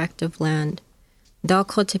 10-mile tract of land,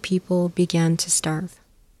 Dakota people began to starve.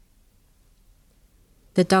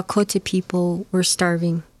 The Dakota people were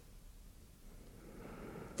starving.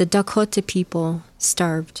 The Dakota people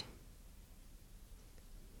starved.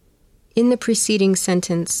 In the preceding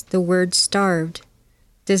sentence, the word starved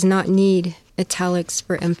does not need italics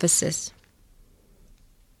for emphasis.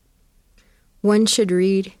 One should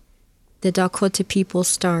read the Dakota people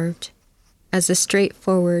starved as a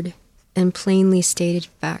straightforward and plainly stated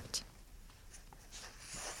fact.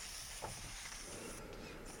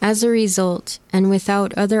 As a result, and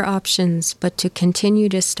without other options but to continue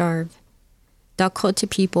to starve, Dakota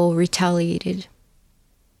people retaliated.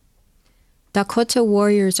 Dakota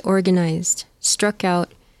warriors organized, struck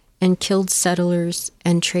out, and killed settlers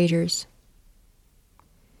and traders.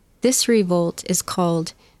 This revolt is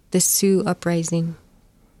called the Sioux Uprising.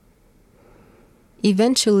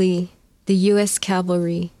 Eventually, the U.S.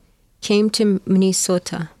 cavalry came to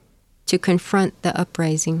Minnesota to confront the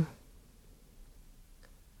uprising.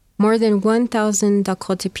 More than 1,000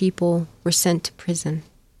 Dakota people were sent to prison.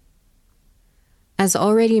 As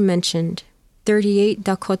already mentioned, 38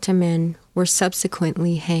 Dakota men were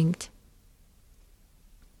subsequently hanged.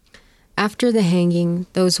 After the hanging,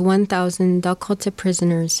 those 1,000 Dakota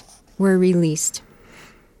prisoners were released.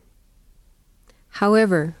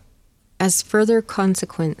 However, as further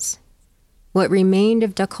consequence, what remained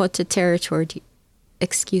of Dakota territory,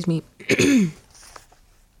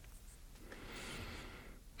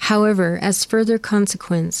 However, as further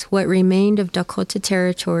consequence, what remained of Dakota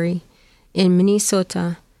territory in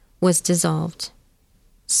Minnesota was dissolved,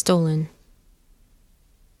 stolen.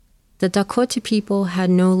 The Dakota people had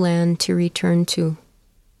no land to return to.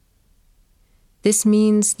 This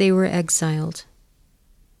means they were exiled.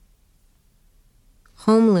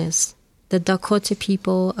 Homeless, the Dakota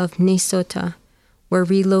people of Minnesota were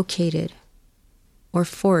relocated or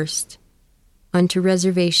forced onto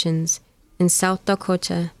reservations in South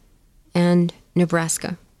Dakota and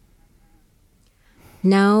Nebraska.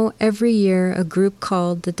 Now, every year, a group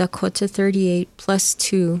called the Dakota 38 plus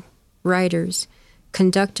 2 riders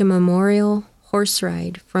conduct a memorial horse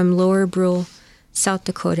ride from Lower Brule, South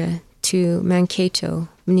Dakota to Mankato,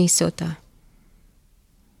 Minnesota.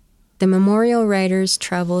 The memorial riders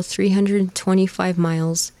travel 325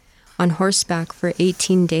 miles on horseback for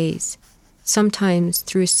 18 days, sometimes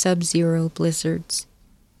through sub-zero blizzards.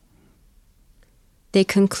 They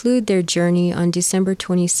conclude their journey on December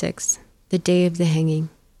 26th, the day of the hanging.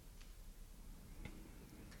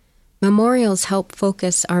 Memorials help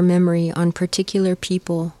focus our memory on particular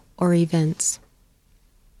people or events.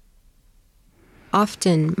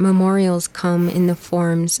 Often, memorials come in the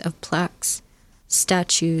forms of plaques,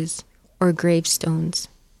 statues, or gravestones.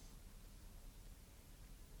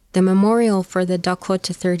 The memorial for the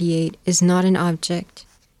Dakota 38 is not an object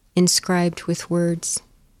inscribed with words,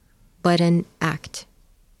 but an act.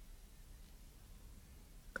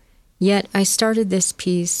 Yet I started this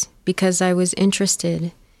piece because I was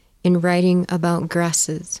interested in writing about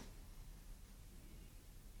grasses.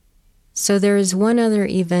 So there is one other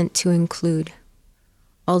event to include,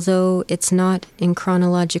 although it's not in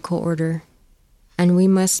chronological order, and we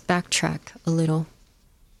must backtrack a little.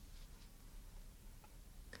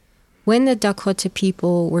 When the Dakota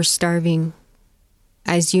people were starving,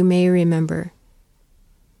 as you may remember,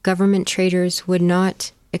 government traders would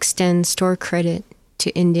not extend store credit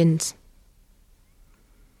to Indians.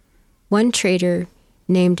 One trader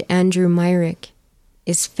named Andrew Myrick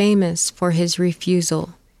is famous for his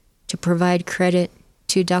refusal to provide credit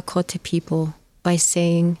to Dakota people by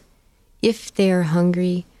saying, "If they are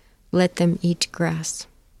hungry, let them eat grass."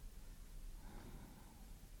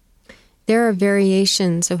 There are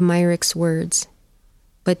variations of Myrick's words,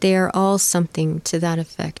 but they are all something to that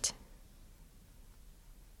effect.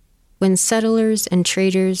 When settlers and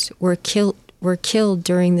traders were killed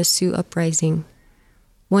during the Sioux Uprising,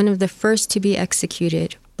 one of the first to be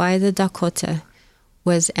executed by the Dakota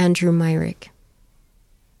was Andrew Myrick.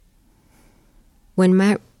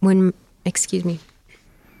 Excuse me.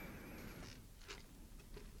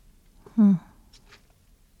 I'm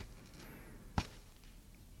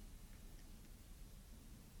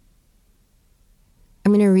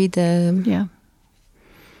going to read the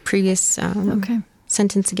previous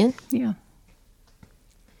sentence again. Yeah.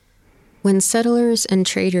 When settlers and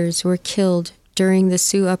traders were killed during the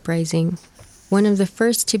Sioux Uprising, one of the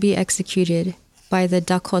first to be executed by the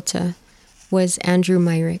Dakota was Andrew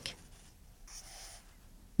Myrick.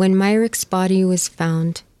 When Myrick's body was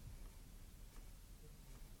found,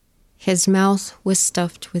 his mouth was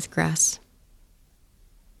stuffed with grass.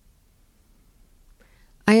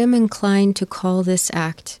 I am inclined to call this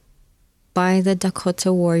act by the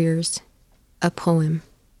Dakota warriors a poem.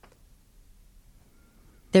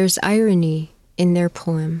 There's irony in their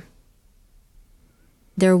poem.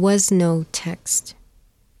 There was no text.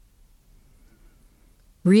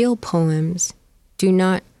 Real poems do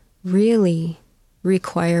not really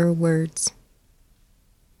require words.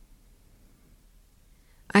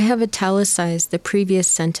 I have italicized the previous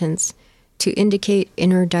sentence to indicate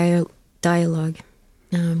inner dialogue.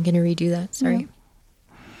 I'm going to redo that, sorry.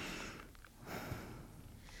 Yeah.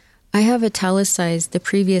 I have italicized the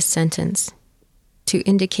previous sentence to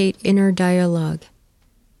indicate inner dialogue,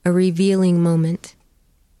 a revealing moment.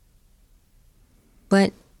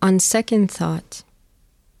 But on second thought,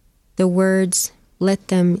 the words, "let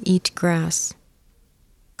them eat grass,"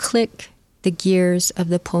 click the gears of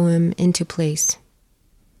the poem into place.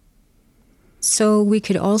 So we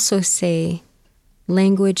could also say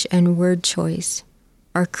language and word choice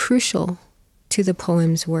are crucial to the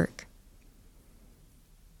poem's work.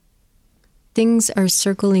 Things are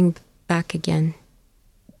circling back again.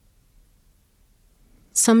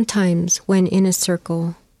 Sometimes when in a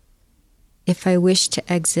circle, if I wish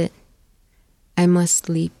to exit, I must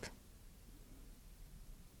leap.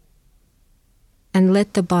 And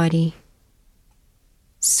let the body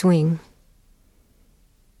swing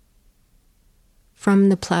from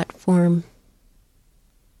the platform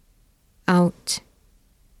out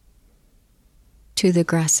to the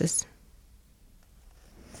grasses.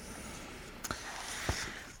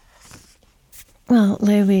 Well,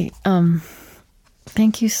 Layli,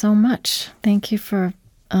 thank you so much. Thank you for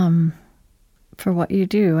what you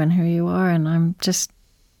do and who you are, and I'm just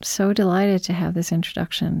so delighted to have this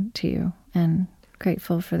introduction to you and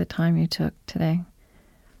grateful for the time you took today.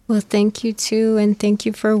 Well, thank you too, and thank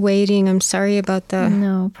you for waiting. I'm sorry about the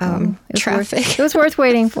traffic. It was worth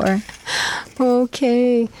waiting for.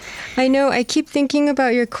 Okay. I know, I keep thinking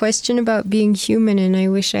about your question about being human, and I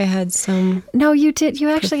wish I had some... No, you did. You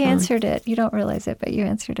actually answered it. You don't realize it, but you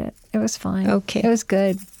answered it. It was fine. Okay. It was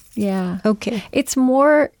good. Yeah. Okay. It's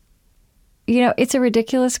more, it's a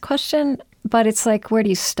ridiculous question, but it's like, where do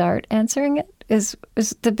you start answering it is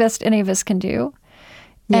the best any of us can do.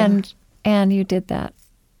 Yeah. And you did that.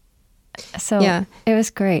 So yeah. It was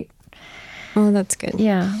great. Oh, that's good.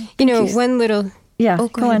 Yeah. One little... Yeah, oh,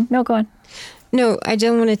 go on. No, go on. No, I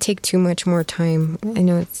don't want to take too much more time. I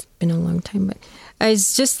know it's been a long time, but I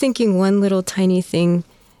was just thinking one little tiny thing,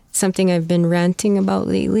 something I've been ranting about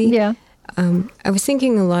lately. Yeah. I was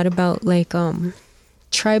thinking a lot about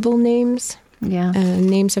tribal names. Yeah.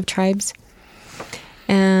 Names of tribes.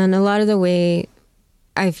 And a lot of the way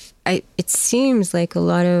it seems like a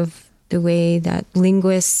lot of the way that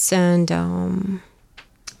linguists and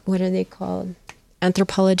what are they called?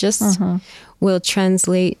 Anthropologists will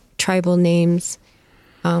translate tribal names.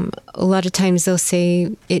 A lot of times they'll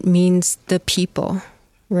say it means the people,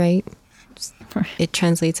 right? It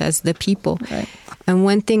translates as the people. Right. And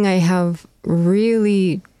one thing I have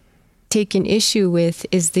really taken issue with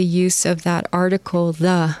is the use of that article,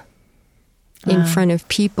 the, in front of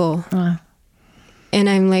people. And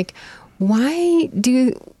I'm like, why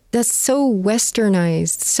that's so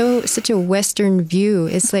westernized, such a Western view.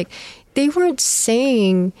 It's like, they weren't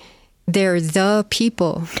saying they're the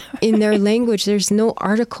people in their language. There's no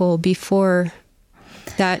article before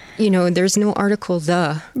that, there's no article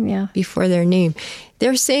before their name.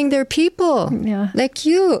 They're saying they're people, like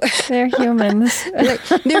you. They're humans.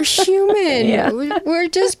 They're human. Yeah. We're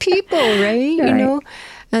just people, right?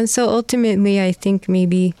 And so ultimately, I think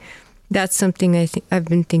maybe that's something I've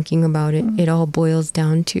been thinking about. It all boils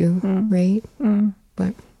down to, right?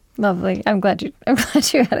 But lovely. I'm glad you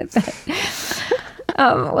added that.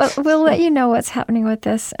 We'll let you know what's happening with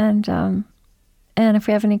this, and if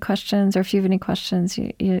we have any questions, or if you have any questions,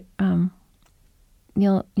 you'll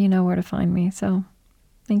know where to find me. So.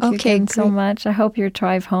 Thank you again so much. I hope your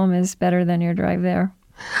drive home is better than your drive there.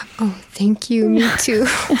 Oh, thank you. Me too.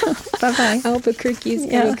 Bye-bye. Albuquerque is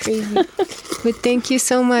getting crazy. But thank you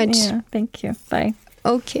so much. Yeah, thank you. Bye.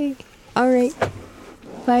 Okay. All right.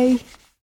 Bye.